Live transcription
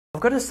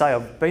I've got to say,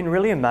 I've been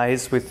really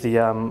amazed with the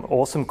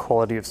awesome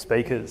quality of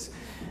speakers.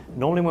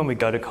 Normally when we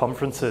go to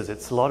conferences,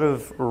 it's a lot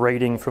of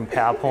reading from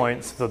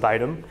PowerPoints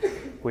verbatim,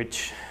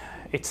 which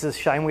it's a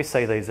shame we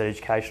see these at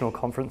educational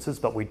conferences,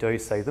 but we do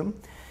see them.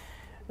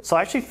 So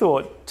I actually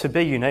thought, to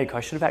be unique, I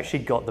should have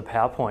actually got the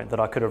PowerPoint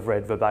that I could have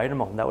read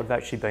verbatim on. That would have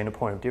actually been a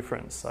point of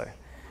difference. So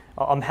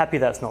I'm happy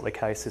that's not the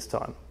case this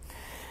time.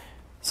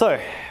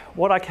 So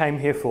what I came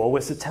here for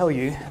was to tell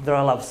you that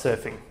I love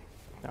surfing.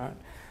 All right?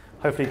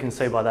 Hopefully you can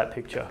see by that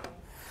picture.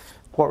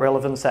 What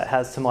relevance that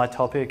has to my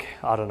topic,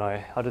 I don't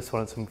know. I just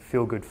wanted some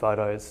feel-good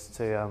photos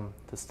to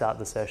start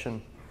the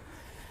session.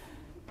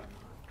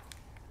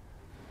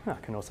 I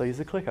can also use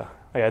a clicker.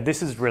 Oh yeah,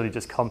 this is really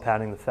just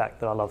compounding the fact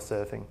that I love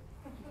surfing.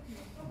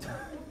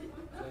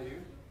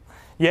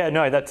 Yeah,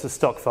 no, that's a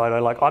stock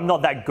photo. Like, I'm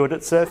not that good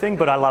at surfing,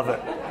 but I love it.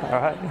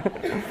 All right.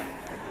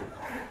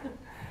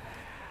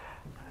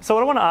 So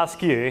what I want to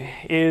ask you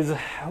is,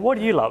 what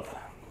do you love?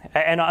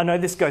 And I know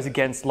this goes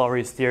against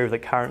Laurie's theory of the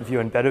current view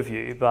and better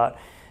view, but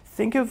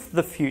think of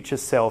the future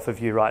self of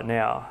you right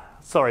now.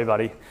 Sorry,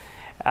 buddy.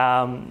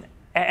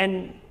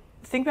 And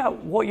think about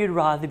what you'd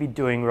rather be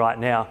doing right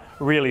now.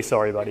 Really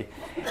sorry, buddy.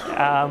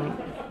 And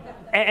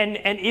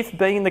if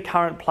being the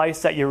current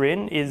place that you're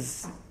in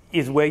is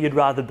where you'd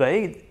rather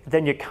be,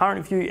 then your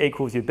current view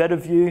equals your better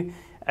view.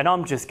 And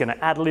I'm just going to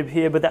ad-lib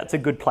here, but that's a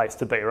good place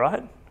to be,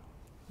 right?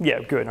 Yeah,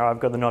 good. All right, I've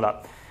got the nod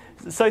up.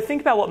 So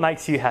think about what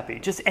makes you happy,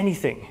 just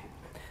anything.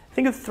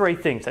 Think of 3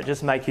 things that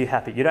just make you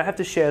happy. You don't have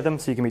to share them,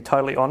 so you can be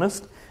totally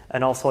honest,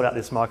 and I'll sort out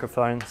this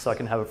microphone so I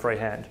can have a free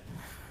hand.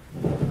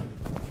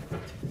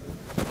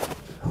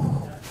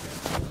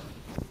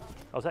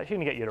 I was actually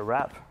going to get you to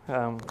rap.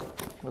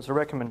 It was a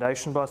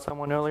recommendation by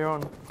someone earlier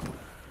on.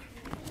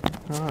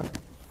 All right.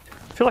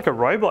 I feel like a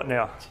robot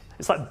now.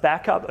 It's like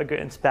backup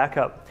against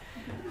backup.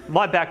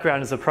 My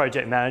background is a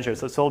project manager,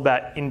 so it's all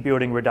about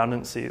in-building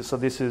redundancies. So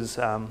this is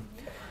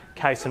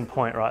case in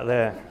point right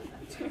there.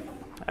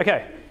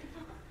 Okay.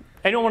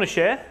 Anyone want to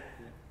share?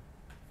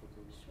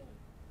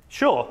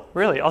 Sure,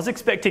 really. I was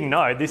expecting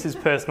no. This is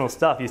personal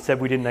stuff. You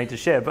said we didn't need to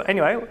share. But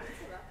anyway,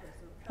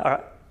 all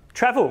right.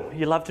 Travel.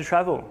 You love to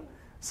travel.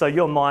 So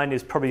your mind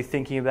is probably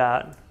thinking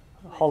about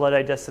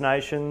holiday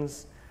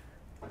destinations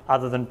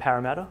other than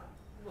Parramatta?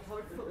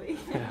 Hopefully.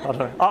 Yeah, I don't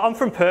know. I'm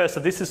from Perth, so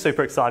this is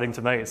super exciting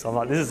to me. So I'm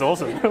like, this is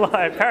awesome.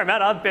 Like,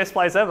 Parramatta, best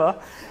place ever.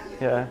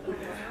 Yeah.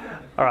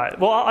 All right.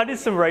 Well, I did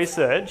some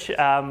research,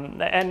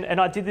 and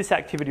I did this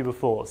activity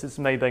before. So this is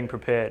me being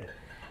prepared.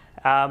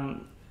 I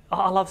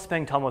love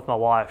spending time with my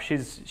wife.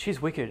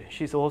 She's wicked.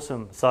 She's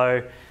awesome.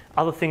 So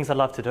other things I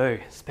love to do,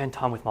 spend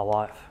time with my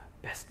wife.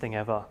 Best thing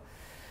ever.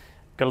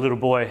 Got a little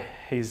boy.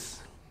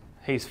 He's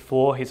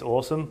 4. He's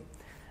awesome.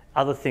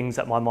 Other things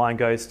that my mind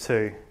goes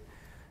to.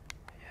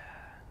 Yeah,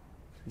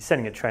 you're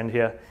setting a trend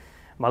here.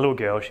 My little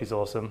girl. She's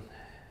awesome.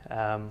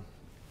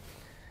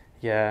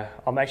 Yeah,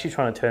 I'm actually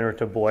trying to turn her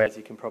into a boy, as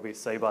you can probably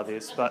see by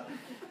this. But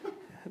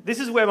this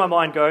is where my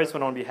mind goes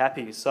when I want to be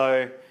happy.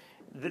 So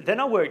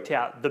then I worked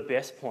out the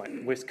best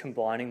point was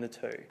combining the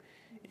two.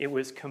 It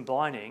was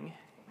combining,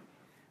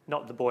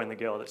 not the boy and the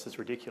girl, that's just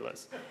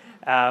ridiculous.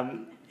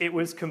 It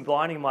was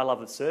combining my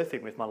love of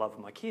surfing with my love of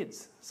my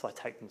kids. So I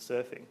take them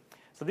surfing.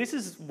 So this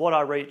is what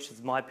I reach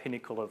as my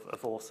pinnacle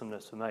of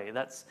awesomeness for me.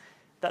 That's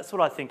what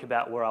I think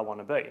about where I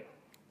want to be.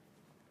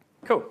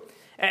 Cool.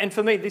 And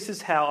for me, this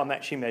is how I'm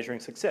actually measuring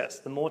success.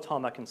 The more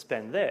time I can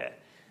spend there,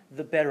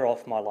 the better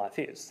off my life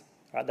is.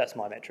 Right? That's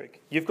my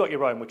metric. You've got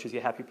your own, which is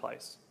your happy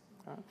place.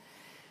 Right?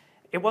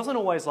 It wasn't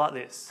always like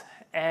this,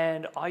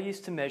 and I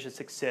used to measure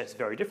success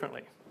very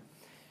differently.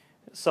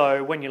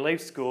 So when you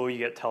leave school, you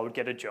get told,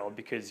 get a job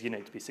because you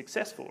need to be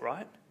successful,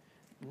 right?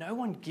 No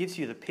one gives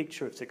you the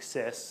picture of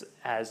success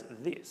as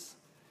this.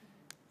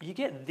 You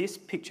get this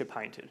picture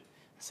painted.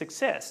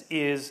 Success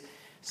is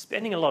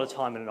spending a lot of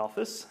time in an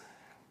office,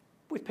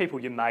 with people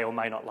you may or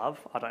may not love,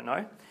 I don't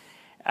know.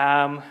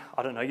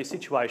 I don't know your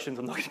situations,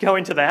 I'm not going to go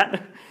into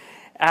that.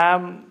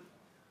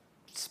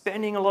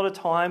 Spending a lot of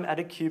time at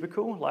a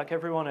cubicle, like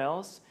everyone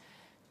else,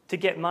 to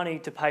get money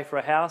to pay for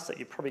a house that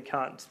you probably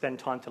can't spend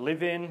time to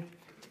live in,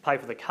 to pay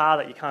for the car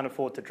that you can't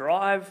afford to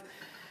drive.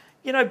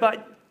 You know,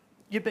 but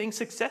you're being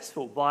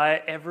successful by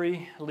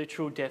every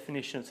literal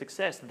definition of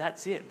success.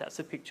 That's it. That's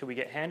the picture we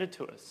get handed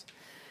to us.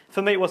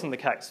 For me, it wasn't the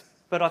case,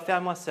 but I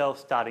found myself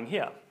starting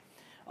here.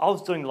 I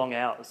was doing long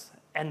hours.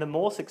 And the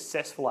more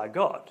successful I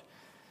got,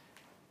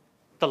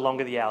 the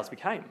longer the hours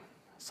became.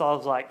 So I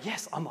was like,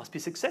 yes, I must be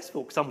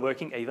successful because I'm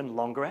working even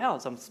longer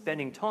hours. I'm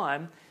spending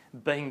time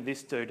being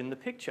this dude in the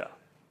picture.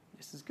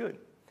 This is good.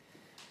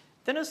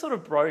 Then it sort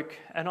of broke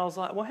and I was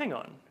like, well, hang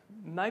on.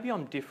 Maybe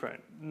I'm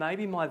different.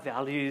 Maybe my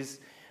values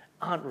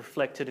aren't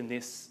reflected in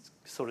this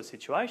sort of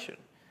situation.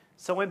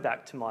 So I went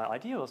back to my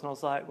ideals and I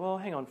was like, well,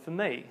 hang on. For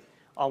me,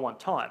 I want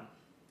time.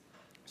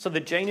 So the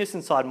genius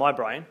inside my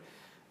brain,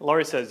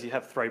 Laurie says you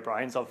have 3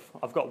 brains.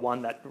 I've got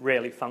one that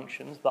rarely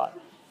functions, but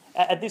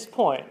at this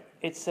point,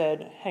 it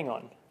said, hang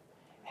on,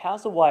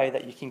 how's a way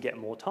that you can get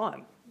more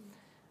time?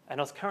 And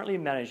I was currently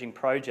managing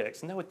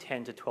projects, and they were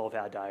 10 to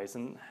 12-hour days,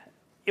 and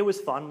It was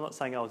fun. I'm not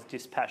saying I was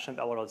dispassionate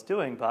about what I was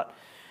doing, but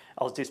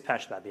I was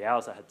dispassionate about the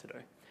hours I had to do.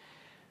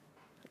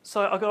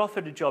 So I got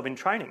offered a job in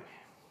training,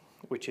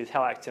 which is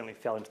how I accidentally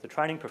fell into the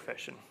training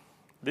profession.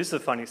 This is a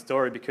funny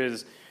story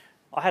because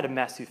I had a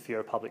massive fear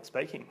of public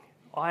speaking.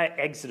 I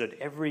exited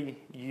every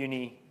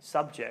uni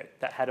subject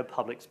that had a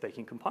public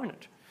speaking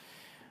component.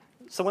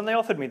 So when they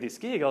offered me this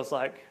gig, I was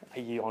like, are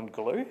you on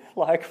glue?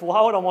 Like,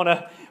 why would I want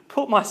to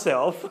put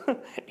myself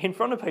in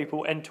front of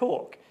people and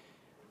talk?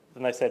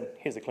 And they said,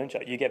 here's a clincher,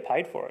 you get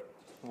paid for it.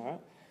 All right? And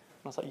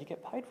I was like, you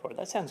get paid for it?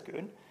 That sounds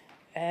good.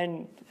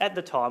 And at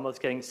the time, I was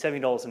getting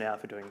 $70 an hour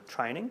for doing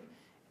training,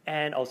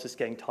 and I was just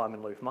getting time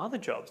in lieu for my other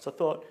jobs. So I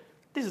thought,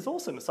 this is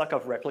awesome. It's like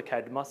I've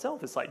replicated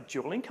myself. It's like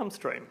dual income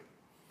stream.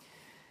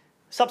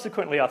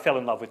 Subsequently, I fell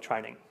in love with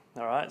training.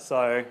 All right,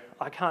 so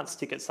I can't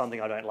stick at something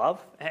I don't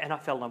love, and I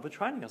fell in love with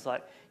training. I was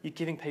like, you're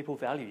giving people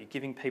value, you're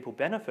giving people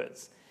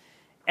benefits.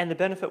 And the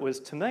benefit was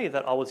to me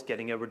that I was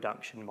getting a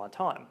reduction in my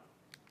time.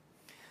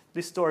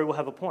 This story will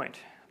have a point,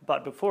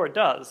 but before it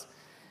does,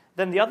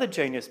 then the other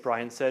genius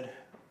brain said,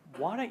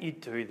 why don't you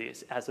do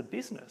this as a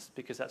business?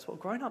 Because that's what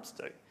grown-ups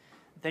do.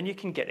 Then you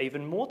can get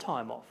even more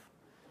time off.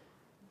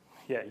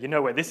 Yeah, you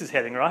know where this is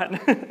heading, right?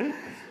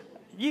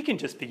 You can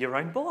just be your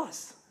own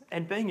boss.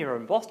 And being your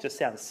own boss just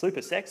sounds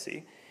super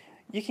sexy.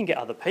 You can get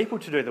other people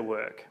to do the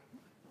work.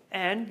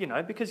 And, you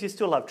know, because you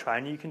still love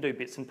training, you can do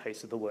bits and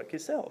pieces of the work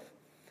yourself.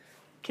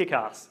 Kick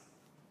ass.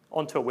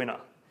 On to a winner.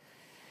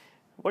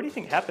 What do you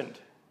think happened?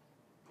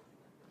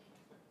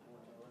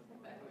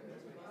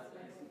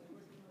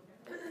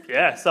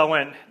 Yeah, so I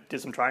went,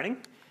 did some training,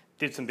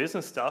 did some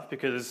business stuff,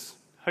 because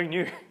who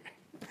knew?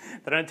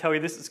 They don't tell you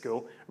this at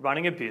school.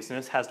 Running a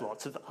business has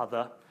lots of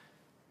other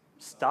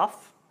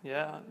stuff.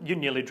 Yeah, you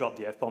nearly dropped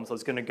the F-bomb, so I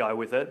was going to go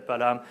with it.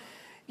 But,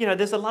 you know,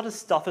 there's a lot of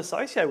stuff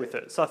associated with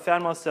it. So I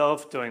found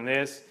myself doing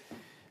this,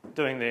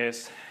 doing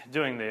this,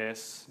 doing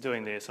this,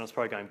 doing this, and I was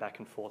probably going back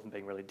and forth and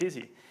being really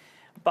dizzy.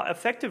 But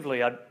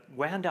effectively, I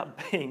wound up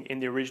being in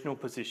the original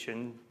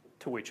position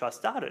to which I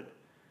started.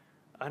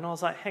 And I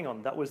was like, hang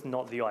on, that was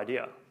not the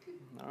idea.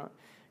 All right.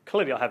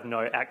 Clearly, I have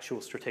no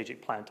actual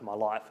strategic plan to my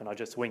life, and I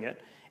just wing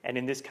it. And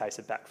in this case,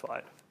 it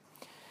backfired.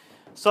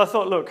 So I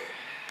thought, look,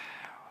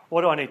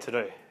 what do I need to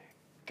do?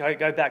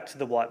 Go back to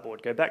the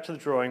whiteboard, go back to the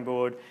drawing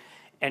board,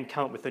 and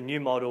come up with a new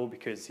model,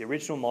 because the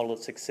original model of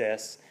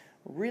success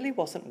really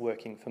wasn't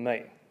working for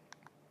me.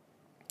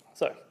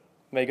 So,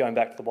 me going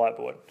back to the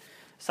whiteboard.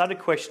 Started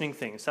questioning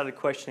things, started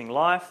questioning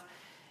life,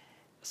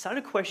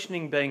 started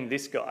questioning being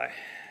this guy.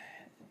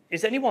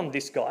 Is anyone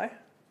this guy?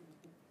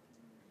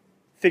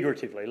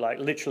 Figuratively, like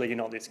literally you're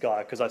not this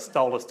guy because I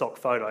stole a stock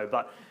photo,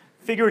 but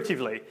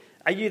figuratively,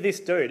 are you this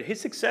dude? He's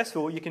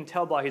successful, you can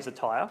tell by his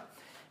attire.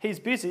 He's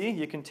busy,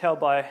 you can tell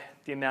by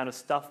the amount of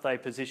stuff they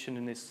position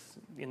in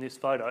this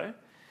photo.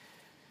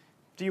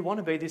 Do you want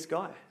to be this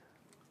guy?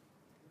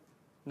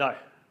 No,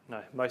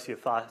 most of you are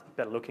far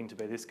better looking to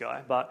be this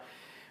guy, but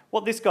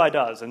what this guy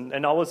does,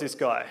 and I was this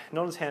guy,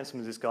 not as handsome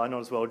as this guy, not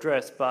as well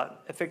dressed,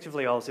 but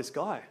effectively I was this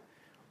guy.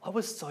 I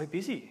was so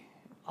busy.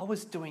 I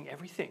was doing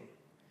everything.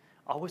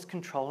 I was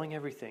controlling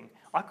everything.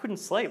 I couldn't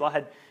sleep. I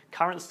had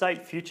current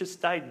state, future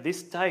state, this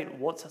state,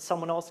 what's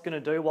someone else going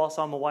to do whilst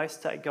I'm away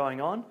state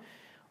going on.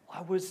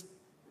 I was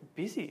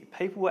busy.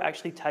 People were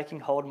actually taking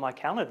hold of my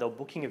calendar. They were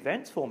booking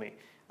events for me.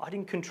 I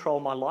didn't control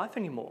my life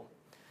anymore.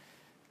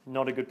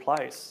 Not a good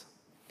place.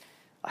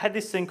 I had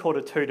this thing called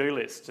a to-do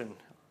list, and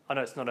I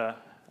know it's not a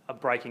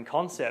breaking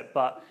concept,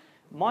 but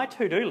my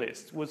to-do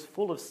list was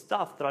full of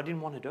stuff that I didn't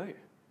want to do.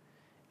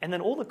 And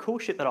then all the cool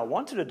shit that I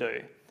wanted to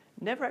do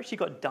never actually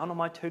got done on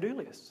my to-do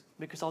list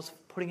because I was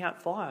putting out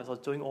fires, I was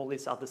doing all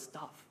this other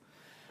stuff.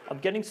 I'm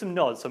getting some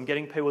nods, so I'm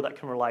getting people that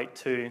can relate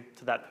to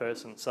that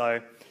person. So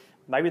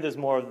maybe there's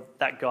more of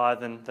that guy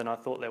than I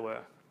thought there were.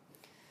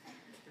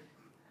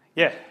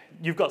 Yeah,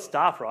 you've got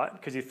staff, right?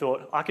 Because you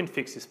thought, I can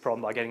fix this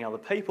problem by getting other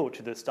people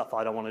to do stuff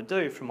I don't want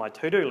to do from my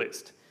to-do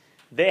list.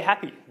 They're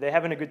happy, they're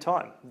having a good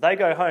time. They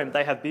go home,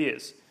 they have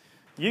beers.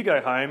 You go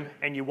home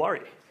and you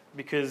worry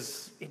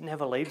because it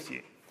never leaves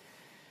you.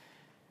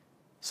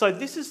 So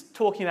this is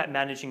talking about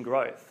managing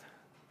growth.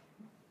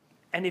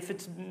 And if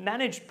it's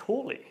managed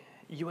poorly,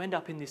 you end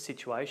up in this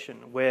situation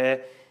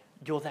where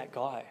you're that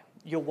guy.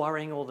 You're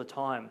worrying all the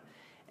time.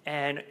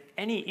 And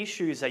any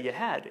issues that you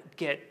had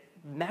get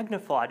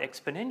magnified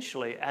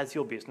exponentially as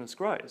your business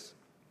grows.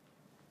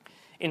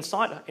 In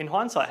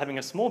hindsight, having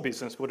a small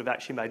business would have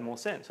actually made more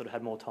sense. I would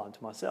have had more time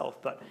to myself.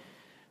 But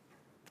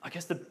I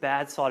guess the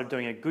bad side of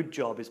doing a good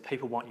job is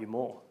people want you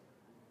more.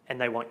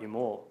 And they want you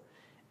more.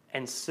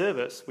 And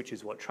service, which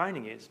is what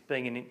training is,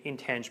 being an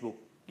intangible,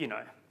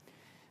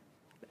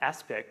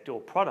 aspect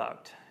or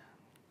product,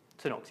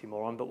 it's an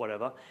oxymoron, but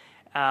whatever,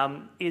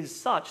 is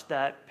such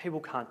that people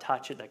can't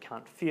touch it, they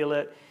can't feel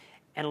it,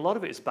 and a lot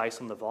of it is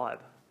based on the vibe.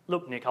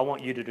 Look, Nick, I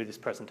want you to do this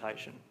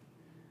presentation.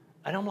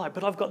 And I'm like,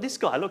 but I've got this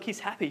guy, look, he's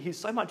happy, he's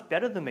so much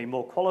better than me,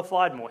 more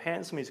qualified, more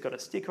handsome, he's got a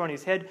sticker on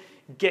his head,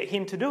 get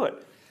him to do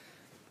it.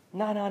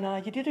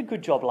 No, you did a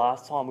good job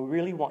last time, we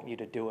really want you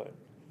to do it.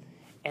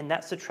 And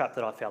that's the trap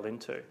that I fell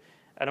into.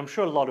 And I'm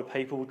sure a lot of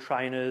people,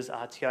 trainers,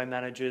 RTO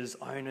managers,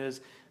 owners,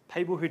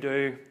 people who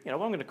do, what I'm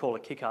going to call a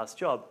kick-ass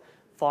job,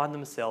 find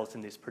themselves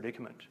in this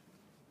predicament.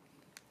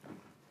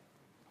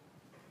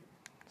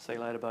 See you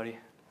later, buddy.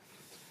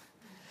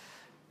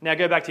 Now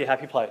go back to your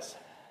happy place.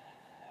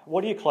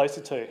 What are you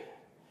closer to?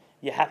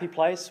 Your happy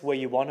place, where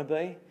you want to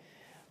be,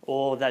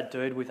 or that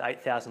dude with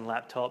 8,000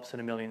 laptops and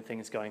a million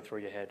things going through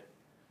your head?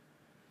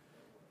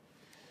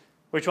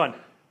 Which one?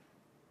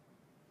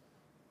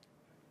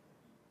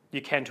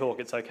 You can talk,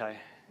 it's okay.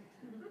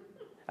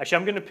 Actually,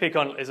 I'm going to pick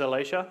on, is it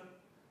Alicia?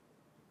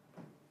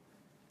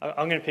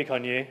 I'm going to pick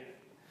on you.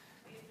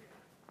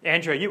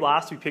 Andrea, you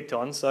asked to be picked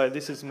on, so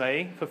this is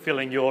me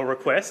fulfilling your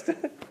request.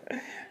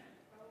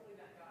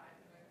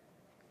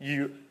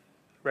 You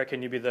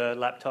reckon you'd be the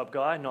laptop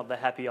guy, not the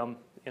happy I'm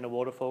in a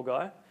waterfall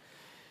guy?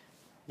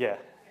 Yeah.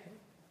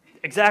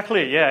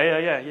 Exactly,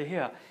 yeah, you're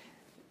here.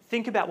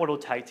 Think about what it'll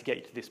take to get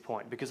you to this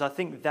point, because I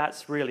think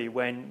that's really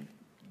when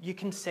you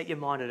can set your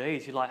mind at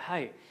ease. You're like,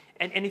 hey,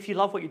 and if you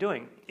love what you're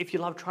doing, if you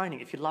love training,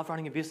 if you love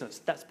running a business,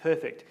 that's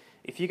perfect.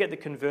 If you get the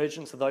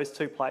convergence of those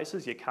two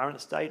places, your current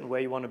state and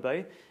where you want to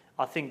be,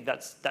 I think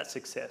that's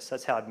success.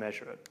 That's how I'd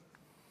measure it.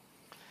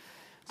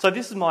 So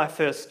this is my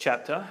first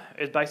chapter.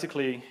 It's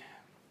basically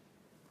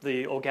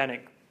the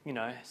organic,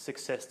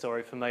 success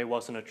story for me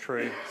wasn't a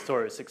true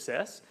story of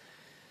success.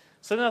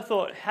 So then I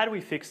thought, how do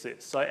we fix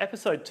this? So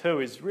episode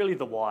 2 is really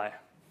the why.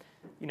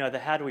 The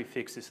how do we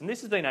fix this? And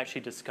this has been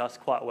actually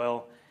discussed quite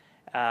well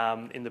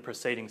in the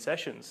preceding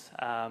sessions,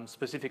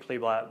 specifically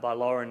by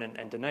Lauren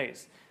and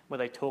Denise, where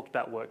they talked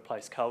about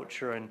workplace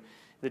culture and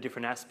the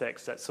different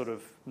aspects that sort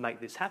of make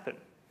this happen.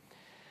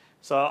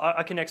 So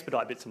I can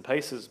expedite bits and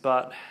pieces,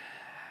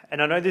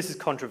 and I know this is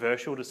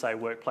controversial to say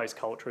workplace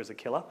culture is a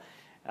killer.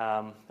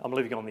 I'm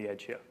living on the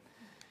edge here.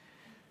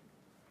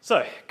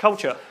 So,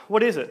 culture,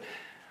 what is it?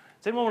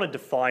 Does anyone want to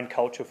define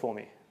culture for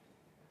me?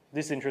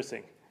 This is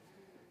interesting.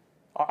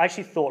 I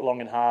actually thought long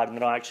and hard, and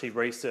then I actually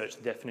researched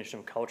the definition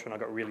of culture, and I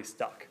got really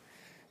stuck.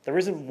 There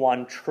isn't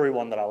one true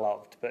one that I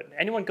loved, but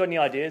anyone got any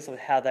ideas of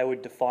how they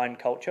would define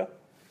culture?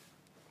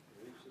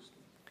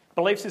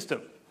 Belief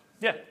system.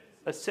 Yeah,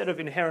 a set of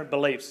inherent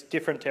beliefs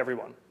different to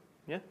everyone.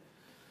 Yeah?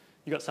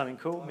 You got something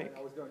cool, Mick?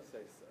 I was going to say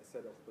a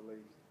set of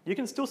beliefs. You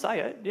can still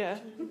say it, yeah,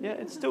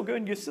 it's still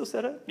good. You still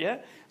said it, yeah.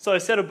 So a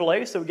set of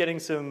beliefs, so we're getting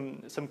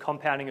some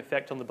compounding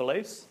effect on the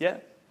beliefs, yeah.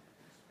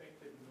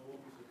 Expected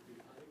norms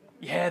of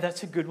behaviour. Yeah,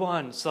 that's a good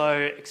one. So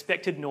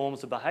expected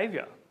norms of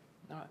behaviour.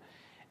 All right.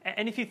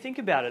 And if you think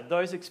about it,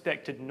 those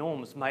expected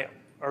norms may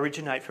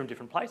originate from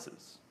different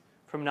places.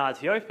 From an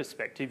RTO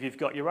perspective, you've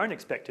got your own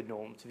expected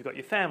norms. You've got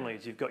your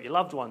families, you've got your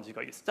loved ones, you've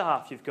got your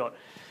staff, you've got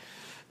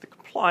the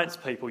compliance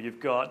people, you've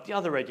got the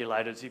other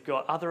regulators, you've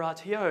got other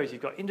RTOs,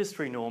 you've got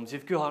industry norms,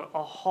 you've got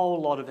a whole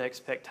lot of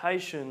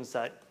expectations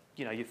that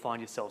you find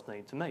yourselves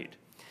needing to meet.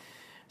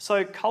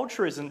 So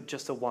culture isn't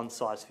just a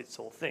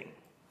one-size-fits-all thing.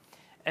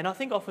 And I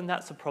think often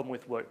that's the problem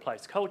with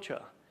workplace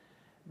culture,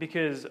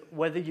 because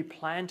whether you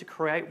plan to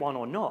create one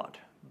or not,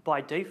 by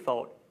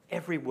default,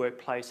 every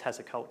workplace has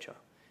a culture,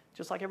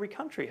 just like every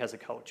country has a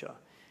culture.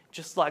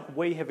 Just like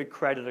we have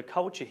created a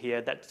culture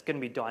here that's going to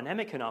be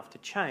dynamic enough to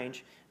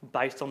change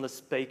based on the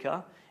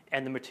speaker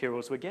and the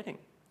materials we're getting.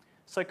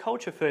 So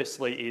culture,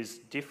 firstly, is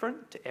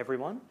different to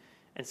everyone,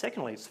 and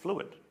secondly, it's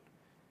fluid.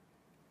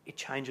 It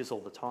changes all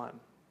the time.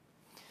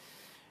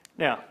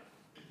 Now,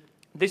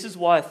 this is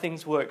why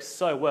things work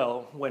so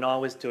well when I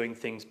was doing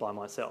things by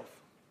myself.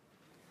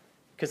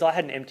 Because I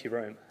had an empty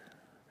room.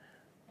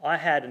 I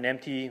had an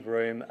empty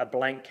room, a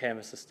blank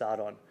canvas to start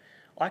on.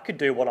 I could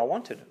do what I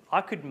wanted. I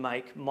could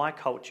make my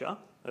culture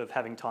of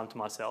having time to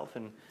myself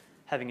and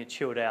having a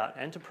chilled out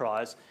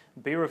enterprise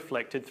be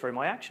reflected through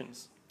my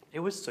actions. It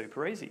was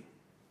super easy.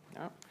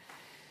 Yeah.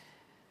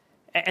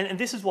 And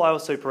this is why it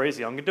was super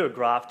easy. I'm going to do a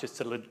graph just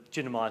to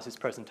legitimise this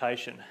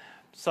presentation.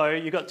 So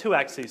you've got two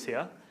axes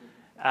here.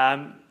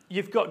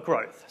 You've got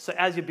growth. So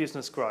as your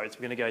business grows,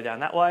 we're going to go down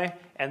that way.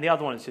 And the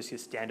other one is just your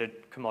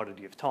standard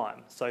commodity of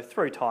time. So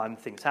through time,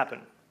 things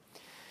happen.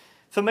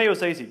 For me, it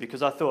was easy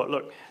because I thought,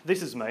 look,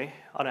 this is me.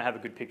 I don't have a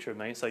good picture of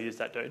me, so use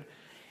that dude.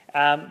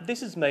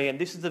 This is me, and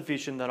this is the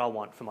vision that I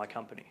want for my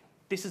company.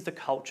 This is the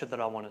culture that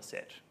I want to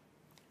set.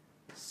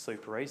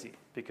 Super easy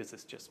because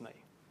it's just me.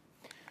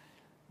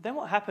 Then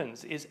what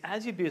happens is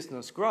as your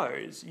business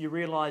grows, you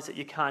realise that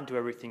you can't do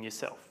everything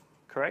yourself,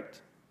 correct?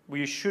 Well,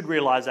 you should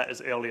realise that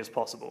as early as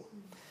possible.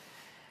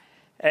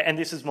 And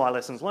this is my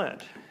lessons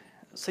learned.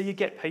 So you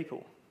get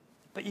people,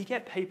 but you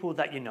get people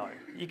that you know.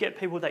 You get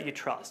people that you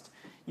trust.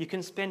 You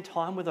can spend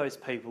time with those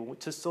people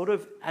to sort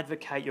of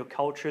advocate your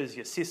cultures,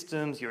 your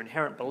systems, your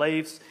inherent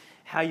beliefs,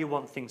 how you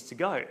want things to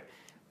go.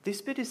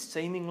 This bit is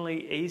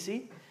seemingly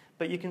easy,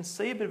 but you can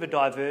see a bit of a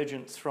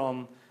divergence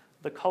from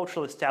the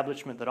cultural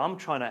establishment that I'm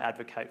trying to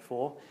advocate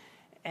for,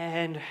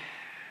 and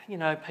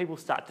people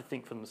start to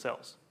think for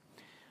themselves.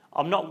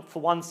 I'm not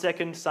for one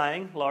second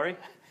saying, Laurie,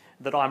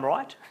 that I'm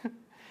right.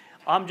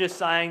 I'm just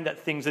saying that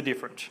things are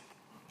different,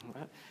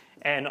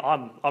 and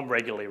I'm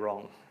regularly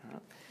wrong.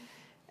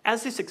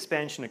 As this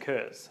expansion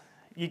occurs,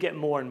 you get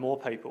more and more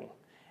people,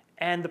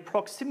 and the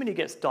proximity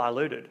gets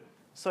diluted.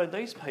 So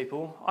these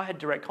people, I had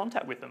direct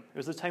contact with them. It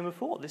was a team of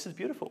 4. This is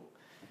beautiful.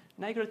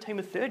 Now you've got a team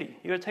of 30.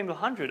 You've got a team of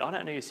 100. I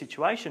don't know your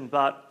situation,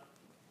 but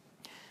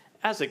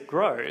as it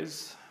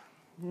grows,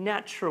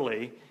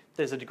 naturally,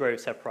 there's a degree of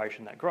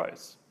separation that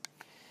grows.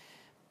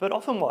 But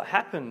often what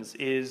happens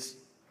is,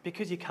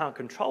 because you can't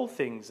control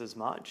things as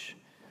much,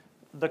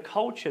 the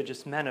culture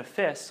just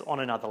manifests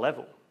on another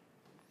level.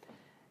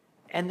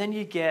 And then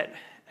you get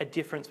a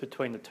difference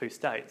between the two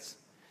states.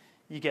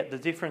 You get the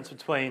difference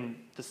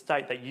between the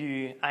state that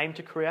you aim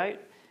to create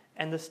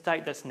and the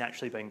state that's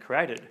naturally been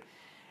created.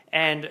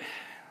 And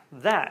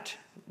that,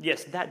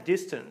 yes, that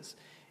distance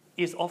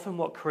is often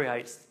what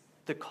creates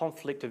the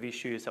conflict of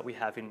issues that we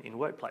have in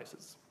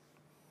workplaces.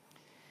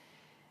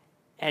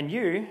 And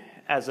you,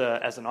 as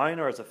an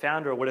owner, as a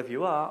founder, or whatever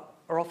you are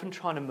often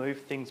trying to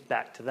move things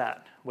back to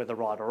that, whether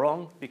right or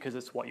wrong, because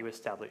it's what you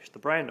established the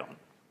brand on.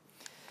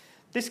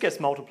 This gets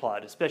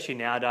multiplied, especially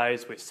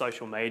nowadays with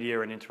social media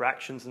and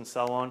interactions and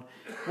so on.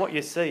 What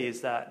you see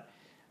is that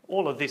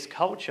all of this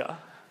culture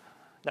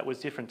that was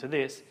different to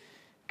this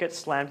gets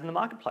slammed in the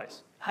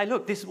marketplace. Hey,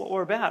 look, this is what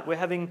we're about. We're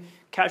having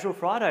casual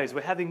Fridays.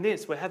 We're having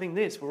this. We're having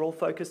this. We're all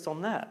focused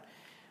on that.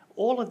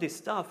 All of this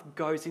stuff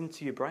goes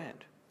into your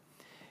brand.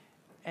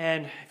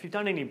 And if you've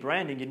done any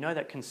branding, you know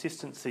that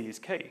consistency is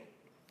key.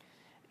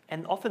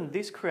 And often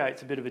this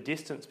creates a bit of a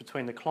distance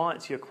between the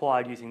clients you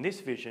acquired using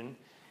this vision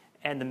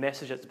and the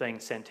message that's being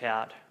sent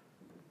out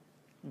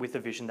with the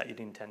vision that you'd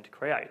intend to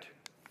create.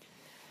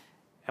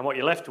 And what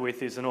you're left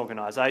with is an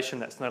organisation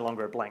that's no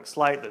longer a blank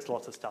slate. There's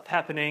lots of stuff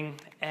happening.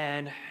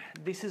 And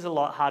this is a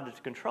lot harder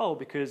to control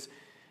because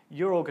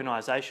your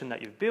organisation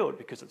that you've built,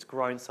 because it's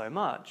grown so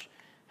much,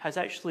 has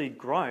actually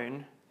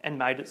grown and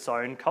made its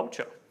own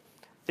culture.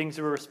 Things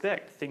we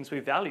respect, things we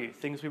value,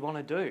 things we want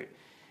to do.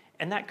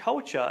 And that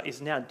culture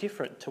is now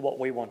different to what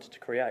we wanted to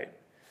create.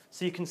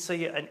 So you can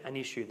see an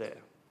issue there.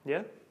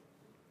 Yeah?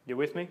 You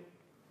with me?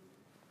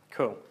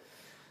 Cool.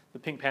 The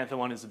Pink Panther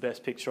one is the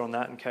best picture on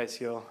that in case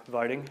you're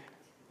voting.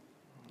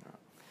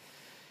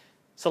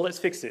 So let's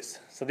fix this.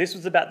 So this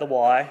was about the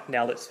why,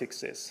 now let's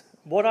fix this.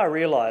 What I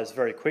realised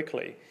very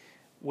quickly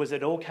was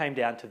it all came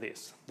down to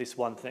this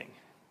one thing.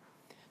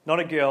 Not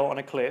a girl on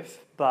a cliff,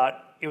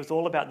 but it was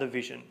all about the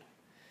vision.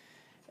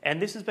 And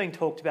this has been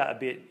talked about a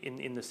bit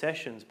in the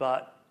sessions,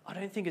 but I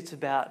don't think it's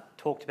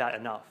talked about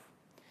enough.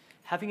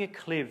 Having a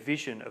clear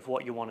vision of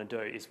what you want to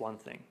do is one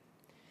thing.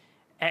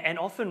 And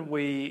often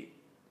we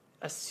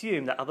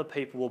assume that other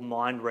people will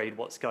mind read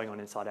what's going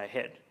on inside our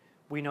head.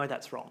 We know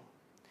that's wrong.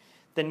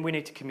 Then we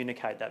need to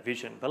communicate that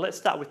vision. But let's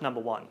start with number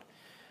 1.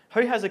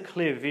 Who has a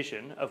clear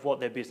vision of what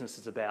their business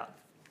is about?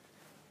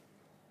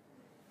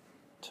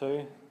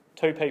 2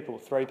 people,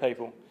 3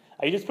 people.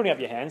 Are you just putting up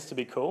your hands to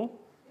be cool?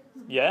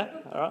 Yeah?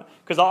 All right.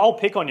 Because I'll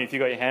pick on you if you've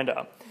got your hand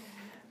up.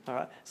 All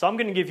right. So I'm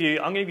going to give you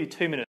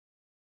 2 minutes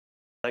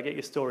to get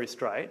your story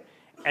straight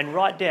and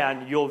write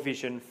down your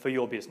vision for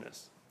your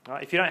business. All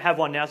right. If you don't have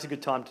one, now's a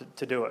good time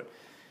to do it.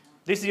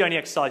 This is the only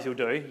exercise you'll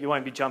do. You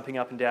won't be jumping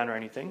up and down or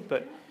anything,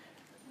 but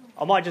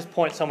I might just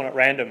point someone at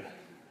random.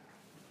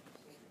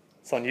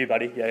 It's on you,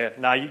 buddy. Yeah.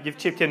 No, you've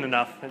chipped in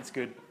enough. That's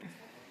good.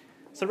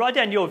 So write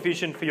down your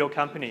vision for your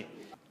company.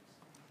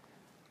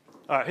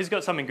 All right. Who's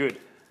got something good?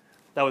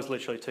 That was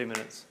literally 2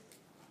 minutes.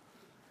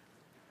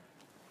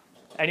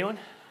 Anyone?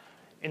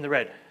 In the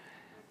red.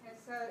 Okay,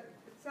 so it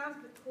sounds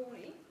a bit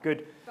corny.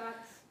 Good.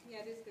 But, yeah,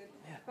 it is good.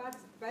 Yeah. But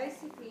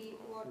basically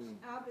what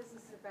our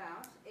business is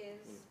about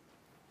is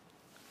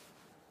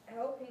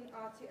helping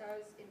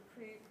RTOs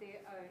improve their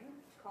own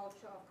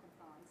culture of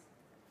compliance,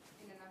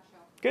 in a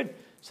nutshell. Good.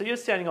 So you're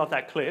standing off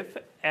that cliff,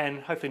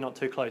 and hopefully not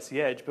too close to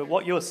the edge, but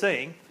what you're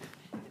seeing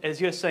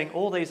is you're seeing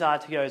all these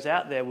RTOs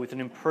out there with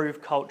an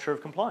improved culture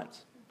of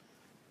compliance.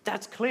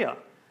 That's clear.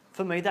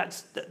 For me,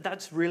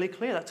 that's really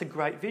clear. That's a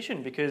great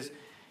vision because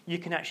you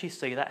can actually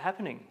see that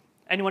happening.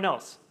 Anyone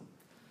else?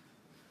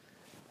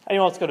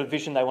 Anyone else got a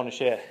vision they want to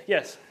share?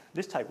 Yes,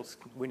 this table's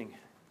winning.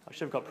 I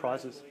should have got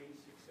prizes.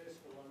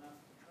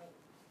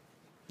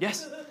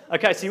 Yes.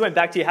 Okay, so you went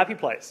back to your happy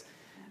place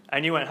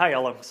and you went, hey,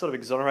 I'll sort of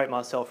exonerate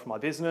myself from my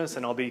business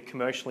and I'll be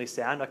commercially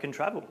sound. I can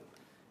travel.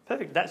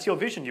 Perfect. That's your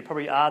vision. You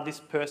probably are this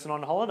person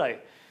on holiday.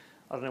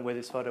 I don't know where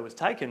this photo was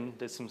taken.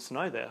 There's some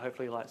snow there.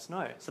 Hopefully you like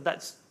snow. So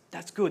that's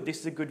good. This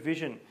is a good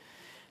vision.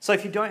 So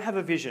if you don't have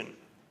a vision,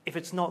 if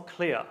it's not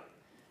clear,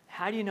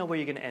 how do you know where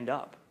you're going to end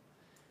up?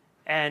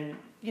 And,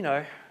 you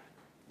know,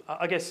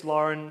 I guess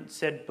Lauren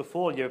said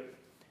before, your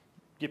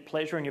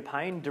pleasure and your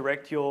pain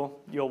direct your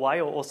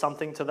way or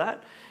something to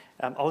that.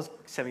 I was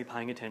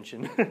semi-paying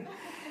attention.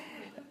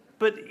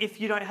 But if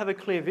you don't have a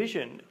clear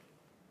vision,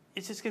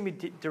 it's just going to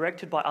be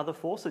directed by other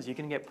forces. You're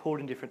going to get pulled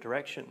in different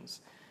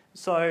directions.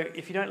 So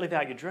if you don't live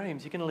out your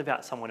dreams, you're going to live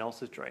out someone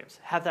else's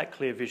dreams. Have that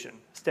clear vision.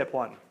 Step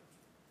 1.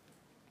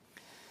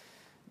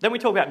 Then we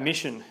talk about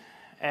mission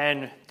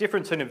and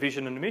difference between a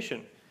vision and a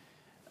mission.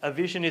 A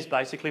vision is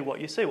basically what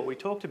you see, what we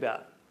talked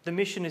about. The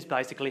mission is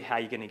basically how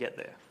you're going to get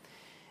there.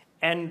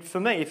 And for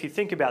me, if you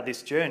think about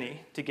this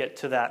journey to get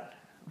to that,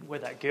 where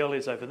that girl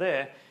is over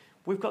there,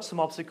 We've got some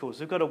obstacles,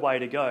 we've got a way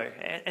to go,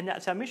 and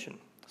that's our mission.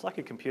 It's like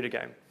a computer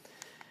game.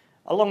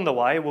 Along the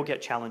way, we'll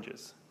get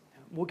challenges.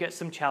 We'll get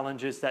some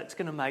challenges that's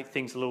going to make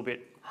things a little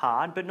bit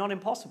hard, but not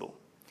impossible.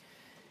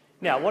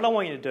 Now, what I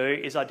want you to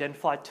do is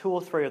identify 2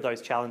 or 3 of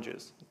those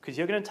challenges, because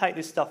you're going to take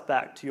this stuff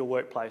back to your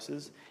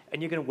workplaces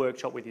and you're going to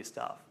workshop with your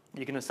staff.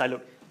 You're going to say,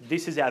 look,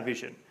 this is our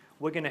vision.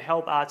 We're going to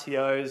help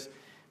RTOs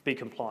be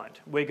compliant.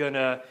 We're going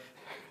to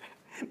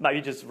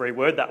maybe just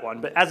reword that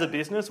one, but as a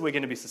business, we're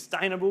going to be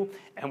sustainable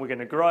and we're going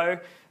to grow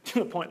to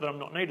the point that I'm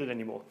not needed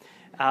anymore.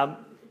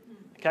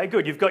 Okay,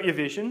 good. You've got your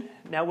vision.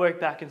 Now work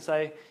back and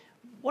say,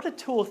 what are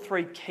 2 or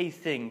 3 key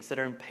things that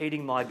are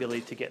impeding my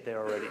ability to get there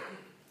already?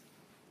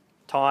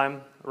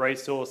 Time,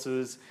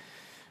 resources,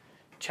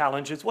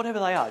 challenges, whatever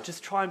they are.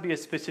 Just try and be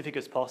as specific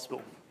as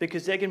possible,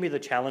 because they're going to be the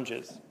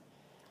challenges.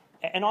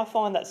 And I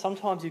find that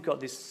sometimes you've got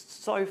this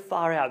so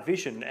far out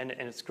vision and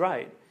it's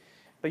great,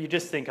 but you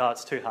just think, oh,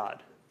 it's too hard.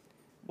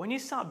 When you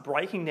start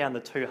breaking down the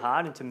too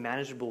hard into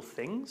manageable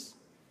things,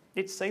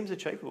 it seems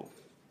achievable.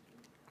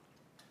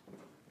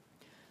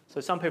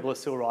 So some people are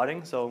still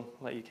writing, so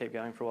I'll let you keep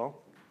going for a while.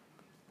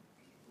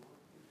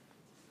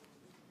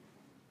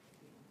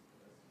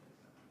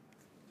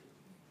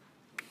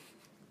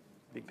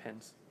 Big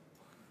pens.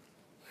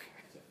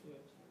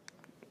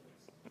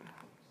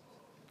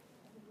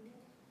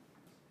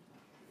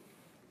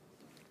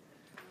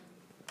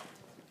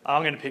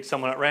 I'm going to pick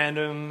someone at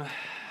random.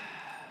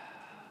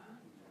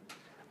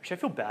 Actually, I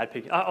feel bad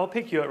picking. I'll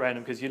pick you at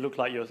random because you look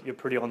like you're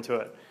pretty onto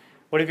it.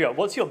 What have you got?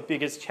 What's your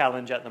biggest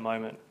challenge at the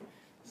moment,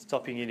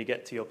 stopping you to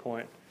get to your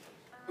point?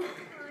 Time,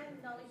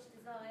 knowledge,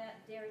 desire,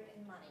 Derek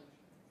and money.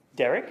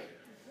 Derek?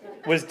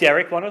 Was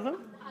Derek one of them?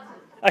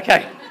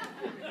 Okay.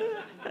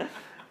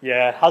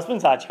 Yeah,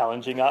 husbands are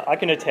challenging. I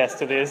can attest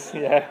to this.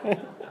 Yeah.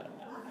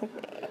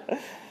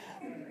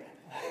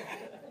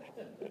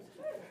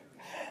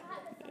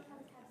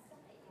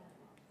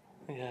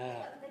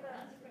 Yeah.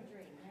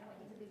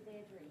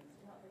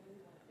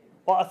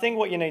 Well, I think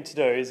what you need to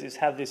do is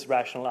have this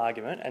rational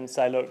argument and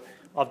say, look,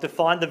 I've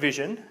defined the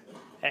vision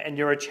and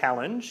you're a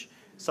challenge,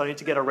 so I need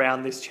to get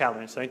around this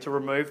challenge. So I need to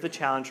remove the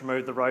challenge,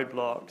 remove the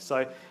roadblock.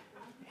 So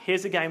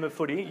here's a game of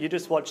footy. You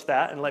just watch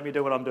that and let me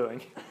do what I'm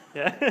doing.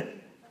 Yeah.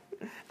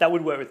 That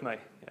would work with me.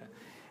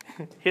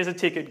 Yeah. Here's a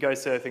ticket, go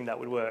surfing, that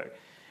would work.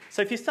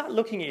 So if you start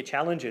looking at your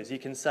challenges, you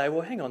can say,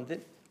 well, hang on,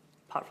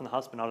 apart from the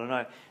husband, I don't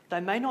know, they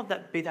may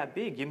not be that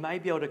big. You may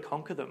be able to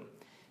conquer them.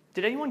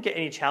 Did anyone get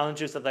any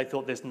challenges that they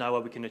thought there's no way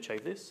we can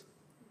achieve this?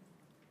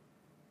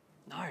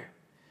 No.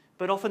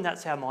 But often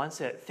that's our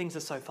mindset. Things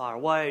are so far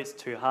away, it's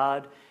too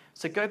hard.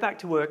 So go back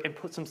to work and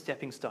put some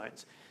stepping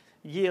stones.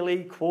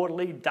 Yearly,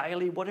 quarterly,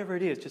 daily, whatever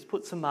it is, just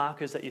put some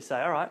markers that you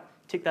say, all right,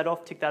 tick that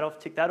off, tick that off,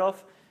 tick that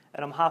off,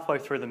 and I'm halfway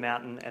through the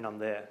mountain and I'm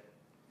there.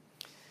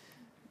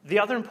 The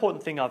other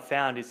important thing I've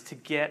found is to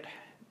get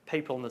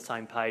people on the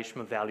same page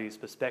from a values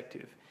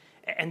perspective.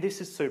 And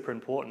this is super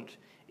important.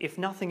 If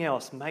nothing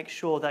else, make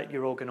sure that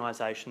your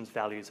organisation's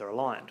values are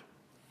aligned.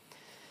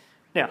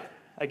 Now,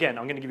 again,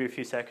 I'm going to give you a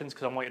few seconds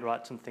because I want you to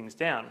write some things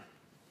down,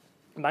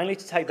 mainly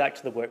to take back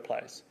to the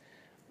workplace.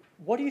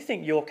 What do you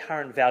think your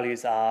current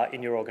values are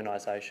in your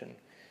organisation?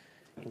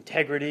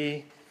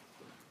 Integrity.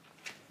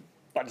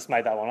 I just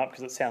made that one up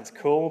because it sounds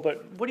cool,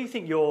 but what do you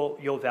think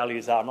your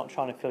values are? I'm not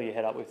trying to fill your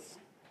head up with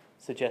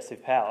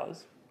suggestive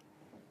powers.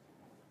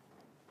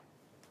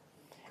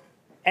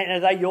 And are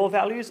they your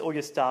values or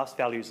your staff's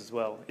values as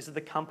well? Is it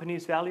the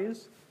company's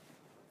values?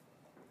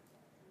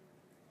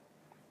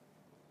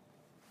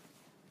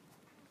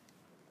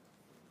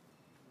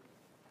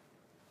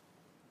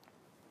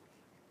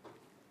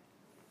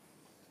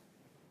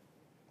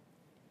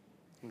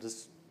 I'm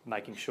just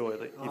making sure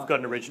that you've got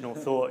an original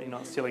thought. You're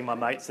not stealing my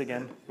mates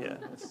again. Yeah,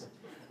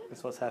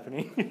 that's what's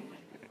happening.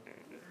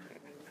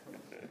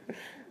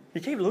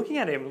 You keep looking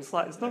at him. It's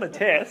like it's not a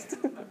test.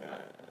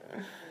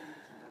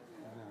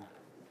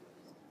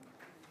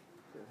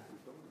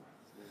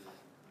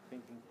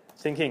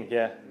 Thinking,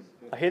 yeah.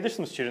 I hear this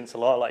from students a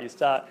lot. Like you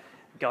start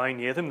going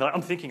near them, they're like,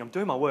 I'm thinking, I'm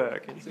doing my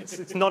work.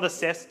 It's not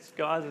assessed,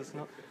 guys. It's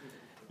not.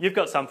 You've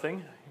got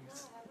something.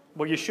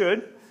 Well, you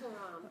should.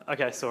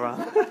 Okay, sore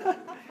arm.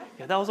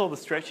 Yeah, that was all the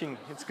stretching.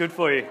 It's good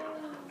for you.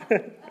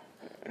 Does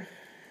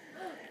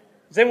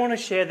anyone want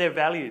to share their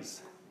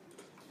values?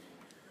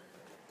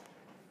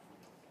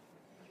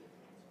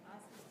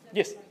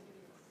 Yes.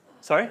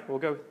 Sorry, we'll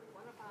go.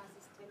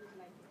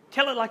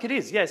 Tell it like it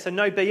is. Yeah, so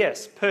no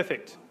BS.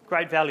 Perfect.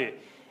 Great value.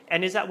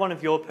 And is that one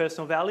of your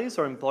personal values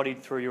or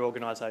embodied through your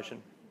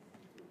organisation?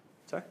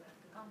 Sorry?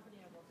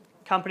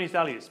 Company's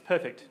values.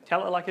 Perfect.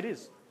 Tell it like it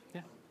is. Yeah.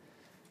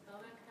 Our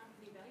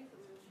company values that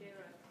we will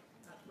share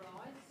a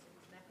prize,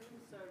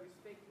 so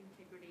respect,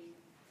 integrity,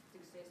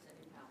 success and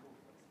empowerment.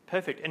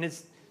 Perfect. And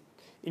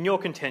in your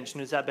contention,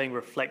 is that being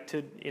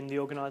reflected in the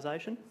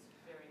organisation?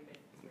 Very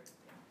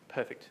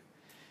Perfect.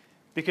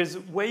 Because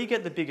where you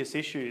get the biggest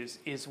issues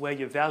is where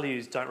your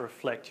values don't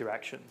reflect your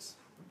actions.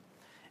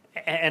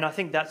 And I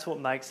think that's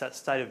what makes that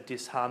state of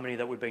disharmony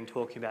that we've been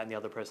talking about in the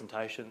other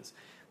presentations,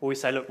 where we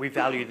say, look, we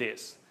value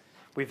this.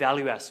 We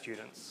value our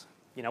students.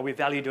 We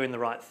value doing the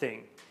right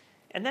thing.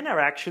 And then our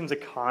actions are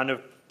kind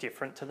of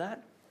different to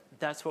that.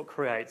 That's what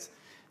creates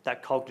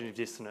that cognitive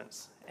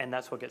dissonance, and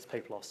that's what gets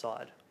people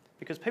offside.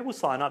 Because people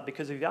sign up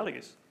because of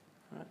values.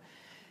 Right?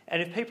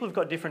 And if people have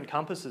got different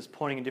compasses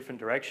pointing in different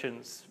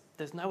directions,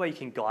 there's no way you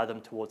can guide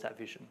them towards that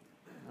vision.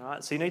 All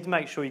right? So you need to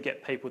make sure you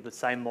get people with the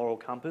same moral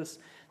compass,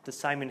 the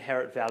same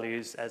inherent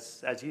values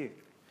as you.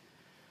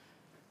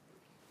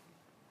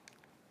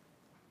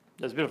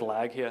 There's a bit of a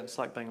lag here. It's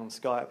like being on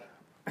Skype.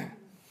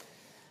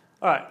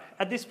 All right,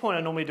 at this point,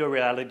 I normally do a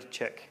reality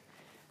check.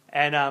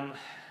 And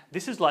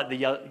this is like the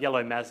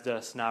yellow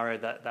Mazda scenario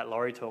that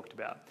Laurie talked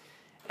about.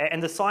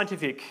 And the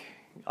scientific,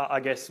 I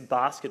guess,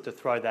 basket to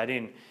throw that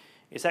in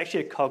is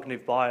actually a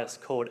cognitive bias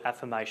called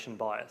affirmation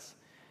bias.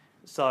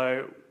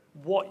 So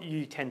what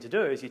you tend to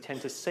do is you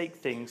tend to seek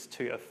things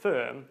to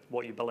affirm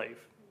what you believe.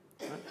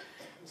 Right?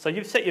 So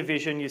you've set your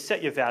vision, you've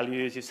set your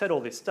values, you've set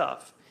all this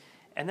stuff,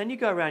 and then you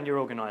go around your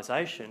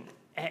organisation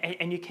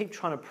and you keep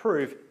trying to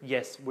prove,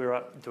 yes,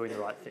 we're doing the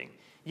right thing.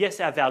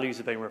 Yes, our values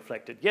are being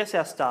reflected. Yes,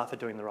 our staff are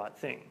doing the right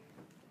thing.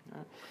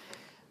 Right?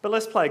 But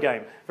let's play a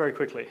game very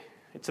quickly.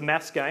 It's a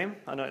maths game.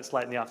 I know it's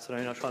late in the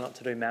afternoon. I try not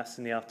to do maths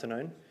in the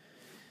afternoon.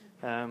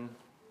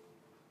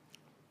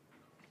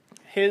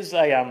 Here's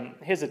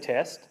a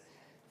test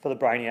for the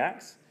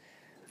brainiacs.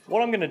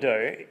 What I'm going to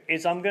do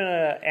is I'm going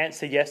to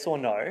answer yes or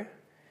no,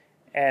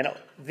 and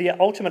the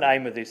ultimate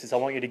aim of this is I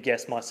want you to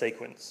guess my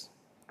sequence.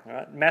 All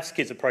right? Maths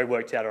kids have probably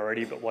worked out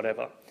already, but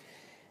whatever.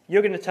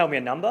 You're going to tell me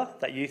a number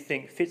that you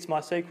think fits my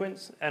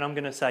sequence, and I'm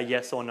going to say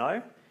yes or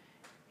no.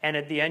 And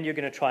at the end, you're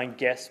going to try and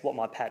guess what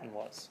my pattern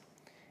was.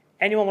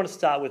 Anyone want to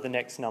start with the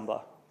next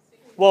number?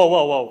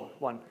 Whoa.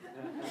 One.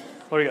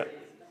 What do you got?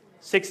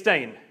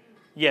 16.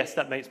 Yes,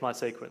 that meets my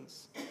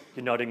sequence.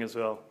 You're nodding as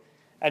well.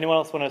 Anyone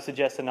else want to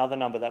suggest another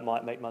number that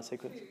might meet my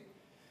sequence?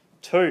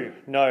 2.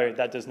 No,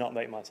 that does not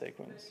meet my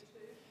sequence.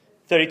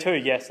 32.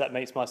 Yes, that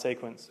meets my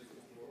sequence.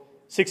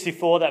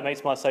 64. That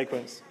meets my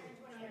sequence.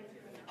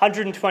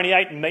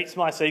 128 meets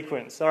my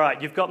sequence. All right,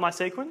 you've got my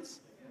sequence?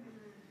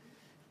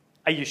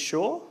 Are you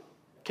sure?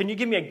 Can you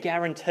give me a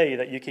guarantee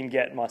that you can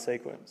get my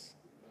sequence?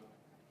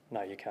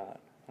 No, you can't.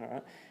 All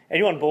right.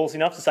 Anyone balls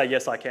enough to say,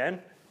 yes, I can?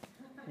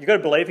 You've got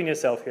to believe in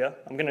yourself here.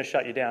 I'm going to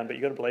shut you down, but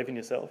you've got to believe in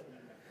yourself.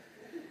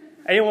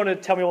 Anyone want to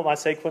tell me what my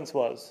sequence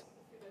was?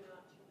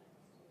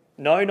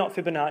 No, not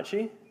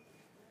Fibonacci.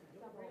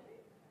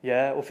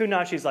 Yeah, well,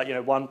 Fibonacci is like,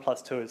 1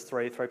 plus 2 is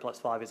 3, 3 plus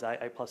 5 is 8,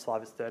 8 plus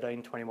 5 is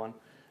 13, 21,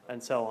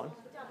 and so on.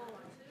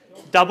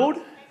 Doubled?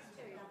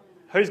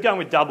 Who's going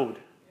with doubled?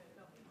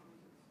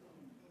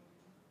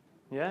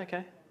 Yeah,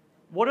 okay.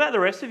 What about the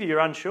rest of you? You're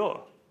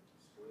unsure.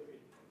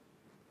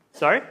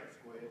 Sorry?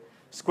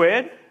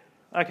 Squared?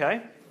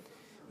 Okay.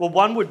 Well,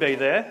 1 would be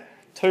there.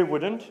 2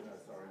 wouldn't.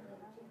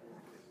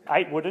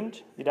 8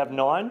 wouldn't. You'd have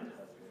 9.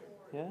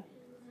 Yeah.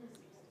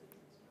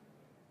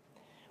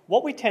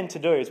 What we tend to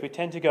do is we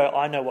tend to go,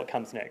 I know what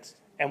comes next.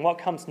 And what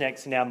comes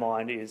next in our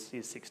mind is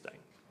 16.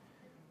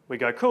 We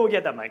go, cool, yeah,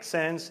 that makes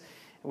sense.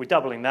 And we're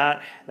doubling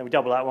that. Then we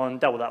double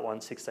that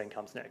one, 16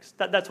 comes next.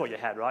 That's what you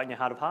had, right, in your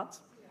heart of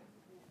hearts?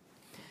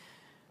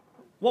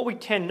 What we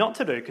tend not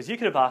to do, because you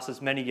could have asked as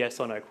many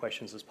yes or no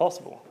questions as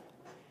possible,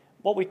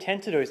 what we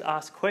tend to do is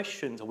ask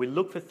questions, or we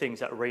look for things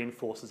that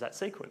reinforces that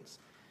sequence.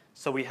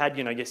 So we had,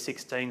 your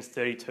 16s,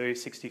 32,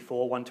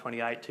 64,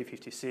 128,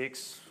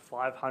 256,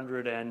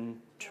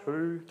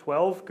 502,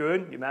 12,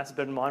 good. Your maths is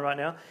better than mine right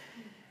now.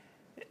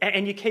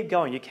 And you keep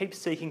going. You keep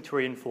seeking to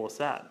reinforce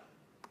that.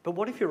 But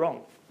what if you're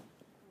wrong?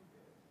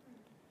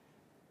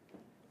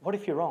 What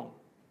if you're wrong?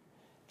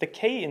 The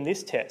key in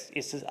this test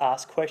is to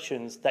ask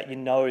questions that you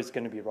know is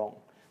going to be wrong.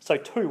 So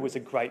 2 was a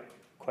great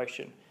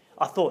question.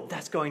 I thought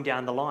that's going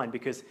down the line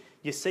because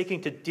you're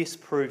seeking to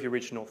disprove your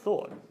original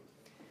thought.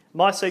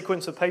 My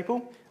sequence of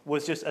people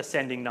was just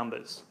ascending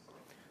numbers.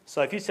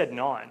 So if you said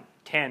 9,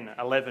 10,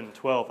 11,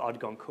 12, I'd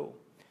gone cool.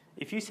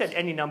 If you said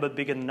any number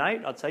bigger than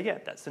 8, I'd say, yeah,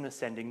 that's an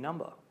ascending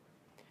number.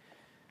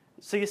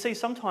 So you see,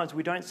 sometimes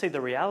we don't see the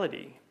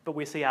reality, but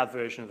we see our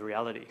version of the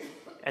reality.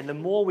 And the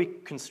more we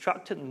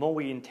construct it, the more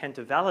we intend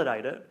to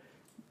validate it,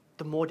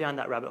 the more down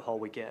that rabbit hole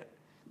we get.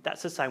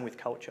 That's the same with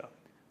culture.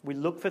 We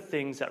look for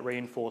things that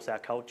reinforce our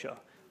culture.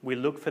 We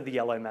look for the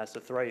yellow Mazda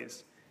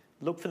 3s.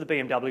 Look for the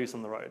BMWs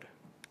on the road.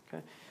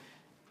 Okay?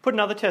 Put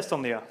another test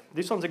on there.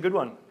 This one's a good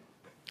one.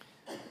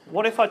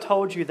 What if I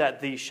told you that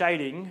the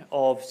shading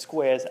of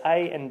squares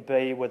A and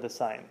B were the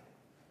same?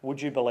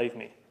 Would you believe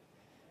me?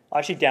 I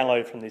actually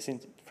downloaded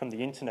from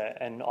the internet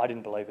and I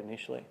didn't believe it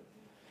initially.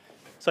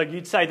 So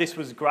you'd say this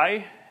was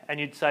grey and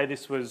you'd say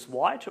this was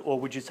white, or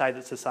would you say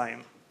that's the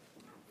same?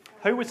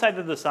 Who would say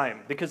they're the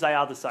same? Because they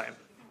are the same.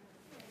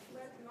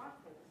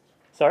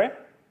 Sorry? It's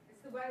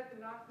the way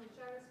the light and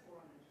shadows fall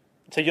on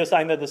it. So you're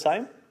saying they're the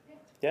same?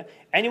 Yeah.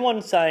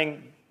 Anyone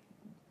saying...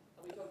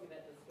 Are we talking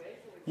about the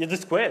squares? Yeah, the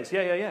squares.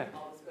 Yeah.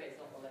 Oh, the squares,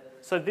 not the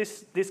letters. So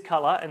this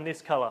colour and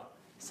this colour,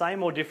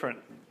 same or different?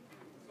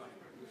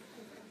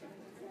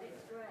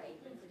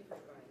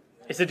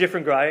 It's a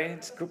different grey,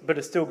 but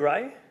it's still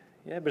grey.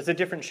 Yeah, but it's a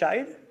different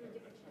shade.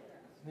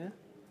 Yeah.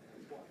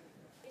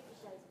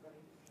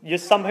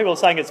 Some people are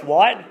saying it's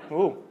white.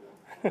 Ooh,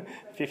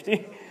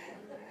 50.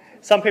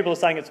 Some people are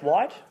saying it's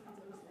white.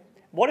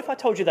 What if I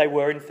told you they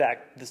were, in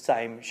fact, the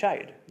same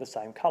shade, the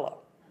same colour?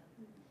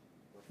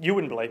 You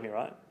wouldn't believe me,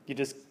 right?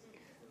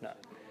 No.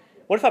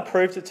 What if I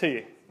proved it to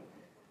you?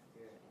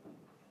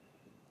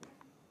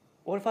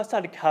 What if I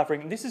started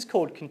covering... This is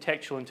called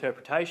contextual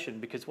interpretation,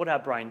 because what our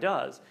brain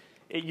does,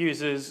 it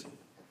uses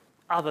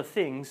other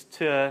things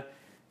to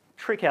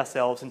trick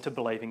ourselves into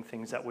believing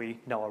things that we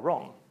know are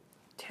wrong.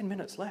 10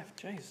 minutes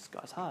left. Jeez, this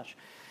guy's harsh.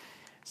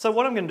 So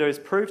what I'm going to do is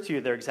prove to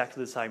you they're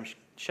exactly the same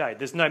shade.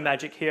 There's no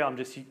magic here. I'm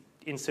just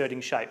inserting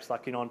shapes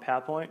like on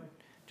PowerPoint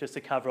just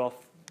to cover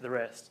off the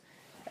rest.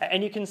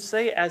 And you can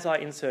see as I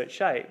insert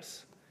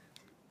shapes,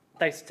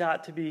 they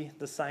start to be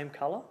the same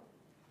colour.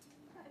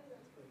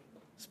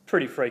 It's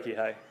pretty freaky,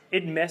 hey?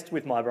 It messed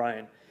with my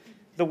brain.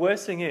 The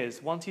worst thing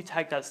is, once you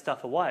take that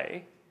stuff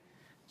away,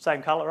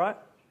 same colour, right?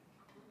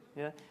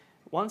 Yeah.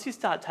 Once you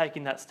start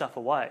taking that stuff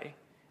away,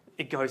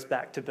 it goes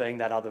back to being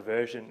that other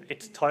version.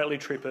 It's totally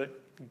trippy.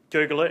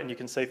 Google it and you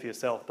can see for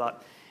yourself,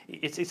 but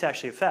it's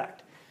actually a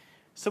fact.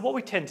 So what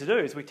we tend to do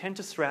is we tend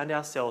to surround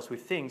ourselves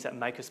with things that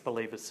make us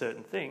believe a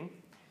certain thing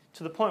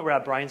to the point where our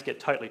brains get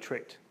totally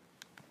tricked.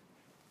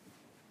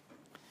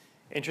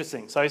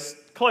 Interesting. So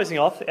closing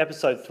off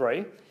episode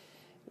 3,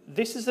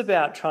 this is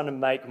about trying to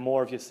make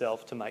more of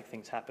yourself to make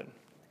things happen.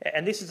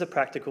 And this is the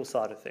practical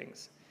side of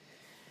things.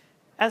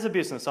 As a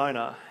business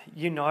owner,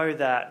 you know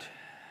that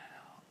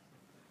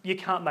you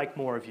can't make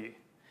more of you.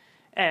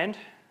 And,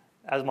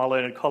 as my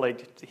learned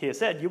colleague here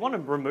said, you want to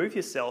remove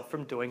yourself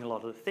from doing a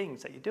lot of the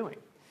things that you're doing.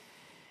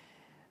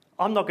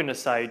 I'm not going to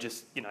say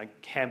just,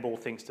 handball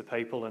things to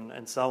people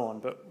and so on,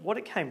 but what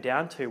it came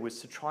down to was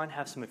to try and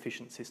have some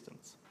efficient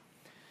systems.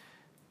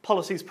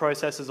 Policies,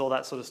 processes, all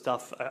that sort of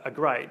stuff are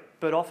great,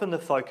 but often the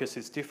focus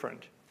is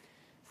different.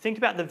 Think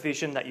about the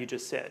vision that you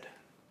just said.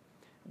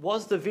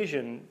 Was the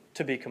vision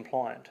to be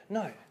compliant?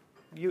 No.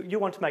 You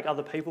want to make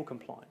other people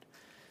compliant.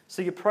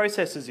 So your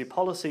processes, your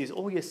policies,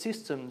 all your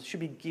systems should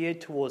be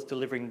geared towards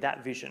delivering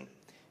that vision,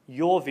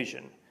 your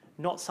vision,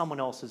 not someone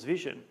else's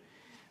vision,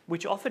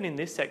 which often in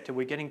this sector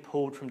we're getting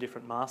pulled from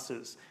different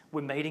masters.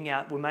 We're making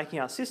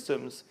our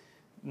systems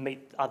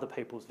meet other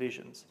people's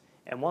visions.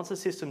 And once the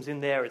system's in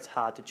there, it's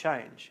hard to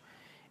change.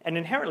 And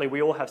inherently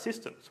we all have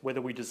systems,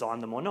 whether we design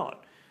them or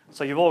not.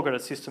 So you've all got a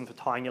system for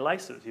tying your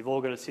laces. You've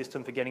all got a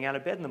system for getting out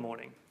of bed in the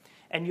morning.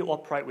 And you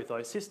operate with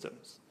those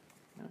systems.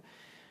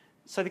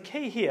 So the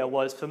key here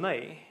was, for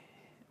me,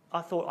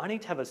 I thought I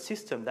need to have a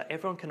system that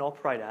everyone can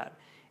operate at,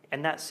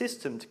 and that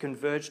system to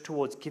converge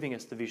towards giving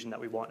us the vision that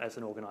we want as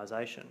an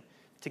organisation,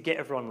 to get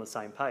everyone on the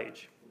same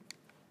page.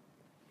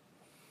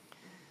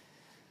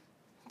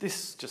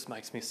 This just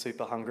makes me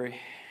super hungry.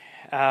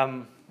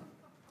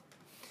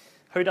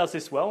 Who does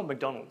this well?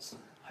 McDonald's.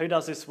 Who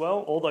does this well?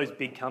 All those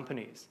big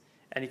companies.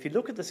 And if you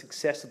look at the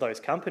success of those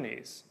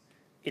companies,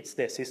 it's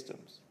their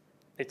systems.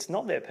 It's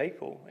not their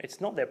people. It's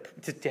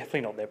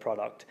definitely not their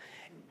product.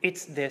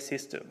 It's their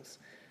systems.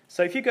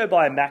 So if you go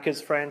buy a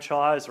Macca's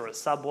franchise or a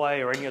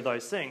Subway or any of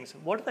those things,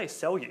 what do they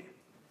sell you?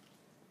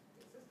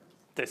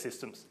 Their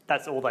systems.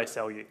 That's all they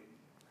sell you.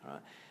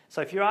 Right?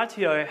 So if your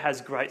RTO has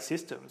great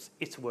systems,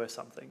 it's worth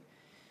something.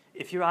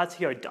 If your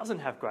RTO doesn't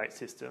have great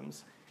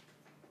systems,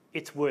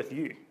 it's worth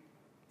you.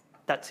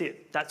 That's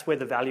it. That's where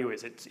the value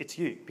is. It's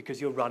you,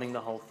 because you're running the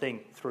whole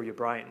thing through your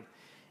brain.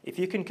 If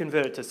you can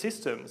convert it to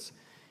systems,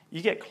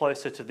 you get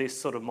closer to this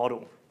sort of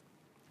model.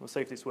 We'll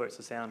see if this works,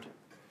 the sound.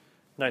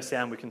 No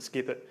sound, we can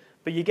skip it.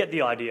 But you get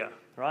the idea,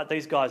 right?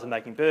 These guys are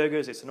making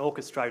burgers. It's an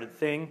orchestrated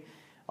thing.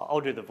 I'll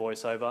do the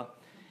voiceover.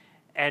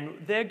 And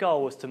their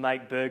goal was to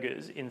make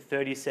burgers in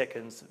 30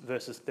 seconds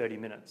versus 30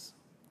 minutes.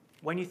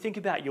 When you think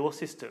about your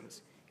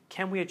systems,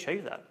 can we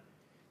achieve that?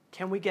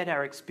 Can we get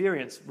our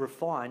experience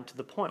refined to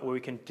the point where we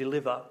can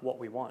deliver what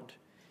we want?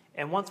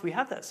 And once we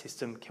have that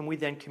system, can we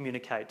then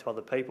communicate to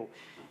other people?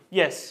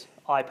 Yes,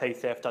 IP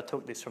theft, I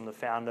took this from the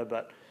founder,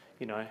 but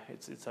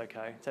it's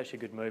okay. It's actually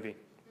a good movie.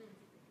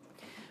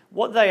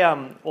 What they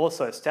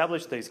also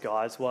established, these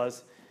guys,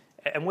 was,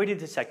 and we did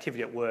this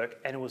activity at work,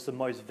 and it was the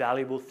most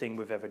valuable thing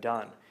we've ever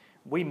done.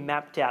 We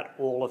mapped out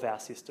all of our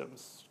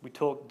systems. We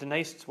talked,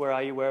 Denise, where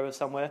are you, wherever,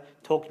 somewhere,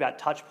 talked about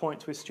touch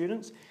points with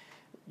students.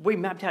 We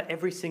mapped out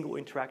every single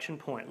interaction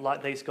point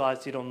like these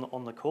guys did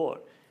on the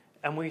court.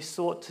 And we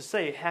sought to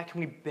see how can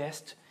we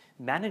best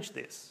manage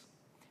this?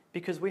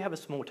 Because we have a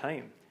small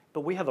team,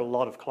 but we have a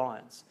lot of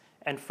clients.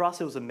 And for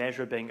us, it was a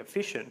measure of being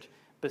efficient,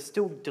 but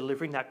still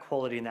delivering that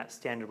quality and that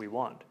standard we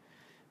want.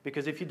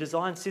 Because if you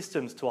design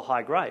systems to a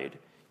high grade,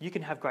 you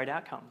can have great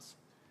outcomes.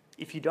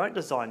 If you don't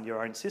design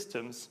your own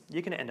systems,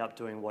 you're going to end up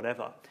doing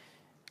whatever.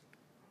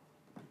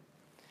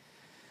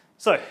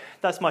 So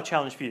that's my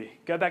challenge for you.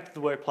 Go back to the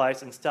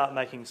workplace and start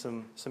making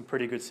some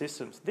pretty good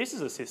systems. This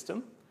is a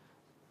system.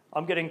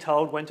 I'm getting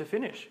told when to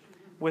finish.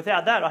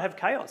 Without that, I have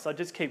chaos. I'd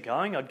just keep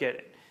going.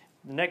 The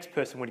next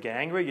person would get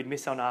angry. You'd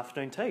miss on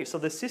afternoon tea. So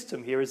the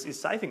system here is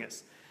saving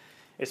us.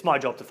 It's my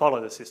job to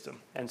follow the system,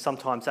 and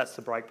sometimes that's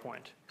the break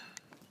point.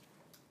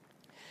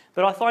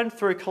 But I find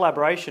through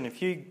collaboration,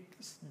 if you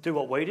do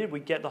what we did. We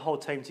get the whole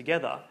team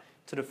together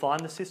to define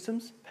the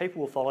systems.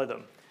 People will follow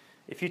them.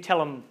 If you tell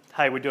them,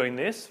 hey, we're doing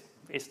this,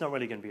 it's not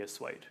really going to be as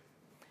sweet.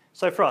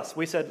 So for us,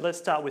 we said, let's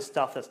start with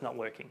stuff that's not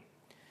working.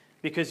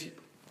 Because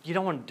you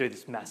don't want to do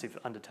this massive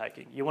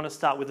undertaking. You want to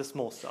start with the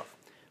small stuff.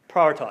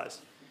 Prioritise.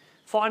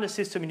 Find a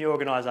system in your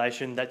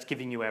organisation that's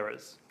giving you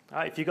errors.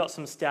 Right? If you've got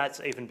some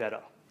stats, even better.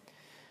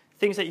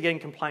 Things that you're getting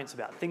complaints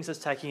about, things that's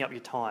taking up your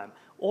time,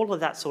 all of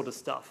that sort of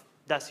stuff,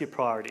 that's your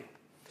priority.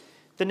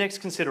 The next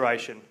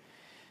consideration,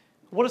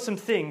 what are some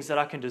things that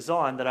I can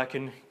design that I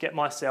can get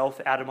myself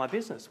out of my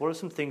business? What are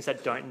some things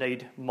that don't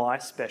need my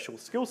special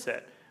skill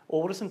set?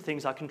 Or what are some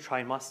things I can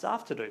train my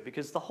staff to do?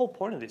 Because the whole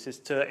point of this is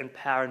to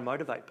empower and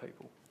motivate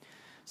people.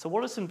 So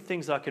what are some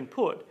things I can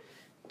put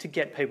to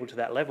get people to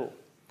that level?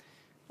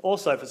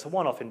 Also, if it's a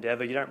one-off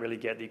endeavour, you don't really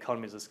get the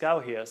economies of scale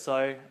here.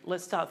 So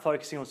let's start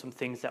focusing on some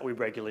things that we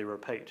regularly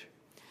repeat.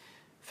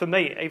 For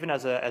me, even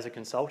as a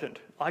consultant,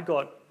 I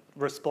got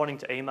responding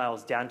to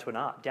emails down to an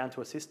art, down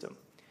to a system.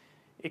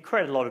 It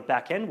created a lot of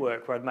back-end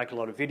work where I'd make a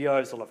lot of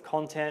videos, a lot of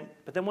content.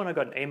 But then when I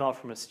got an email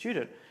from a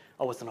student,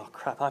 I wasn't, oh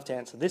crap, I have to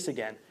answer this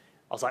again.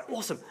 I was like,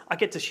 awesome, I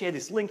get to share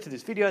this link to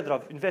this video that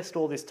I've invested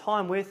all this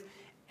time with,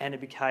 and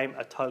it became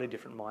a totally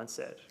different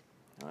mindset.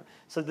 Right?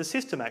 So the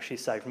system actually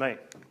saved me.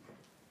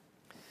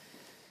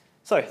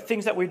 So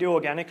things that we do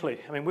organically.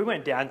 I mean, we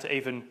went down to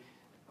even,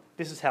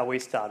 this is how we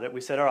started.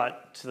 We said, all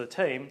right, to the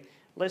team,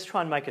 let's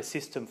try and make a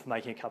system for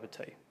making a cup of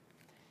tea.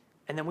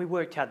 And then we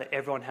worked out that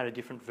everyone had a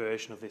different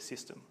version of this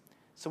system.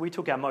 So we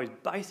took our most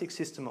basic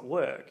system at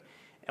work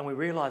and we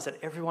realised that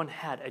everyone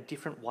had a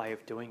different way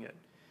of doing it.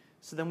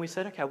 So then we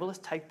said, okay, well, let's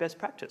take best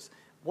practice.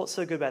 What's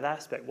so good about that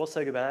aspect? What's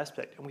so good about that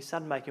aspect? And we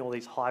started making all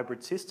these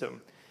hybrid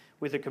systems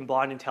with the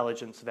combined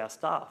intelligence of our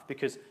staff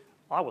because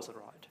I wasn't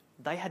right.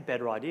 They had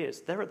better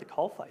ideas. They're at the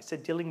coalface. They're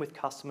dealing with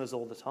customers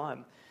all the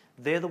time.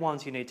 They're the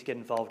ones you need to get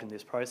involved in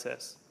this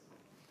process.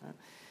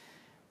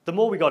 The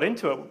more we got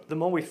into it, the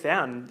more we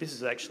found, this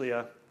is actually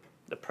a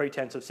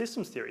pretense of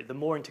systems theory, the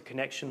more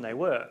interconnection they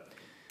were.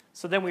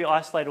 So then we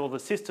isolated all the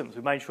systems.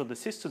 We made sure the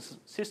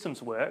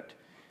systems worked,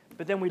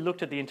 but then we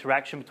looked at the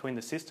interaction between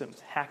the systems.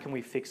 How can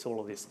we fix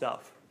all of this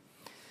stuff?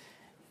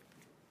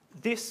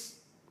 This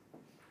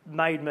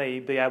made me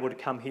be able to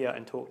come here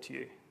and talk to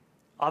you.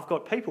 I've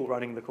got people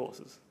running the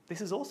courses. This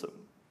is awesome.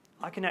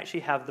 I can actually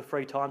have the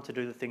free time to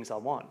do the things I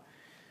want.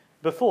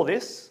 Before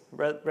this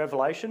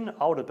revelation,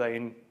 I would have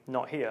been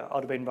not here. I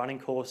would have been running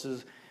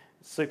courses,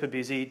 super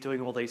busy,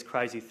 doing all these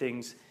crazy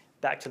things,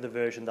 back to the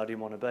version that I didn't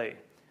want to be.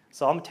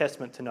 So I'm a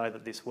testament to know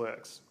that this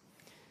works.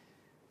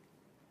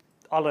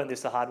 I learned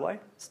this the hard way.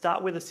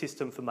 Start with a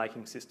system for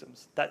making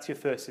systems. That's your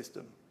first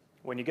system.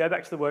 When you go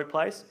back to the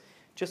workplace,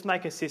 just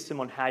make a system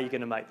on how you're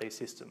going to make these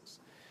systems.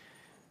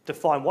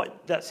 Define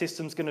what that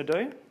system's going to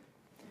do.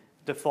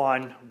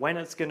 Define when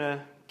it's going to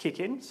kick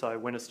in, so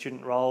when a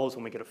student rolls,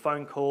 when we get a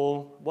phone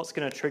call, what's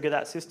going to trigger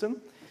that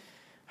system,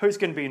 who's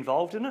going to be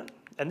involved in it,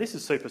 and this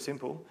is super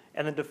simple,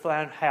 and then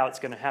define how it's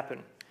going to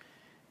happen.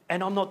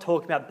 And I'm not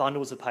talking about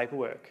bundles of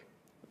paperwork.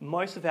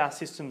 Most of our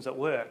systems at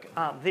work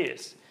aren't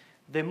this.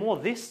 They're more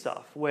this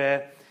stuff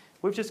where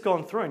we've just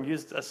gone through and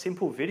used a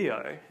simple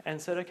video and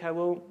said, okay,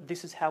 well,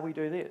 this is how we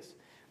do this.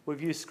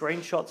 We've used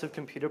screenshots of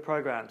computer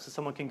programs so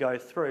someone can go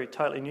through,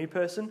 totally new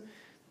person,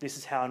 this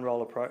is how I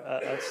enrol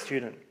a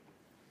student.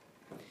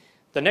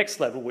 The next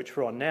level, which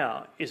we're on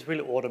now, is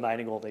really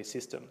automating all these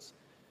systems.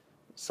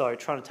 So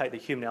trying to take the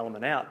human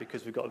element out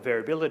because we've got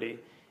variability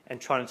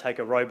and trying to take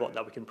a robot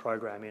that we can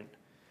program in.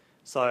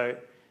 So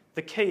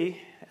the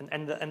key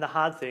and the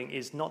hard thing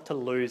is not to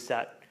lose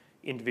that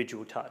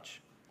individual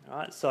touch. All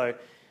right? So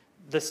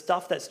the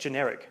stuff that's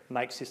generic,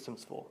 make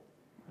systems for.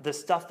 The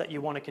stuff that you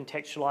want to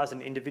contextualise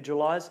and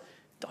individualise,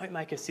 don't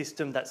make a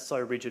system that's so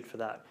rigid for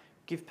that.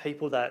 Give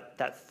people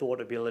that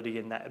thought ability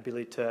and that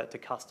ability to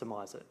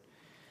customise it.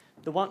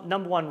 The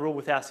number one rule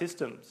with our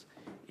systems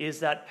is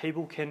that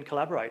people can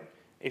collaborate.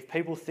 If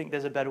people think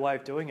there's a better way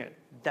of doing it,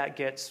 that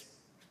gets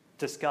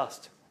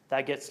discussed.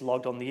 That gets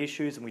logged on the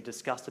issues and we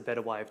discuss a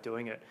better way of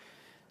doing it.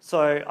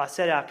 So I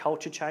said our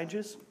culture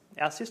changes,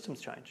 our systems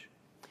change.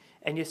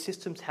 And your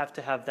systems have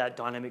to have that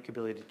dynamic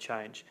ability to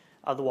change.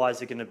 Otherwise,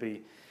 they're going to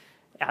be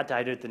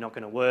outdated, they're not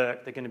going to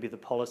work, they're going to be the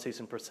policies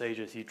and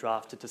procedures you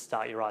drafted to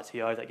start your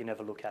ITO that you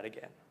never look at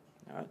again.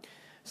 All right?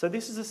 So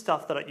this is the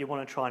stuff that you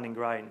want to try and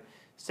ingrain.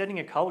 Setting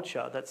a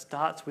culture that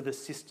starts with a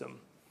system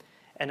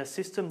and a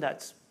system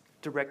that's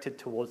directed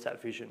towards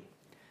that vision.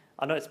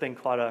 I know it's been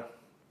quite a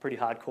pretty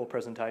hardcore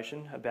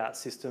presentation about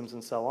systems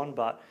and so on,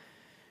 but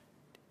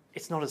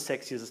it's not as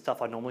sexy as the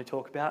stuff I normally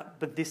talk about,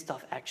 but this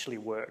stuff actually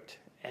worked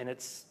and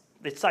it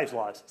saves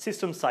lives.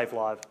 Systems save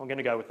lives. I'm going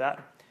to go with that.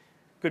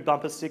 Good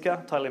bumper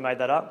sticker, totally made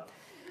that up.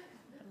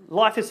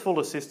 Life is full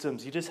of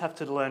systems. You just have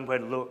to learn where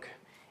to look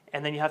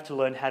and then you have to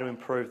learn how to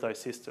improve those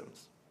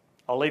systems.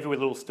 I'll leave you with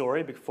a little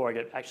story before I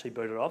get actually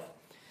booted off.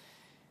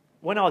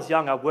 When I was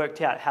young, I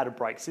worked out how to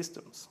break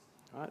systems.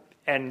 Right?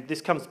 And this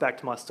comes back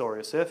to my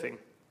story of surfing.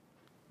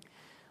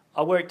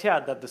 I worked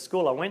out that the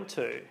school I went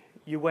to,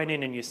 you went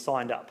in and you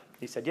signed up.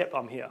 You said, yep,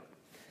 I'm here.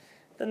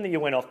 Then you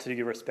went off to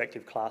your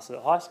respective classes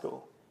at high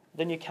school.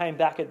 Then you came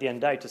back at the end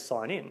of the day to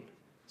sign in.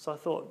 So I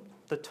thought,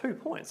 the 2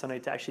 points I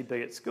need to actually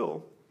be at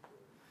school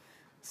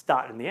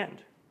start in the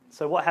end.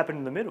 So what happened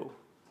in the middle?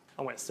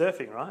 I went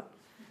surfing, right?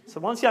 So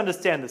once you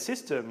understand the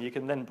system, you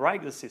can then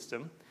break the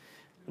system.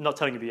 I'm not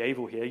telling you to be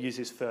evil here. Use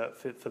this for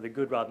the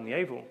good rather than the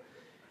evil.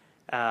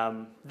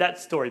 That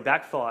story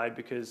backfired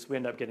because we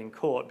ended up getting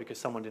caught because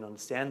someone didn't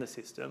understand the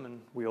system and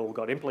we all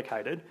got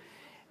implicated.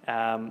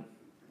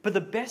 But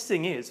the best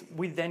thing is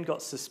we then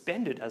got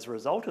suspended as a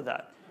result of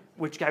that,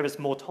 which gave us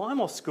more time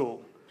off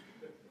school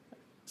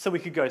so we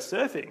could go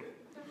surfing.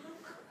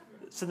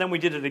 So then we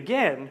did it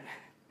again,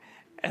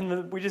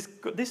 and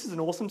this is an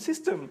awesome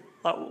system.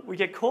 Like, we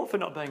get caught for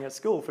not being at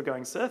school, for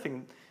going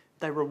surfing.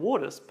 They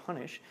reward us,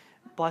 punish,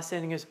 by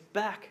sending us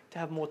back to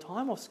have more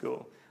time off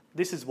school.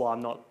 This is why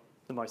I'm not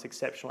the most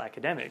exceptional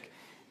academic,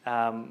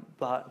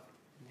 but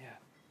yeah,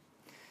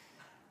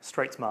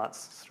 street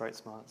smarts. All right.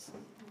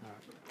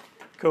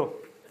 Cool.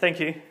 Thank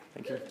you.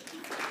 Thank you.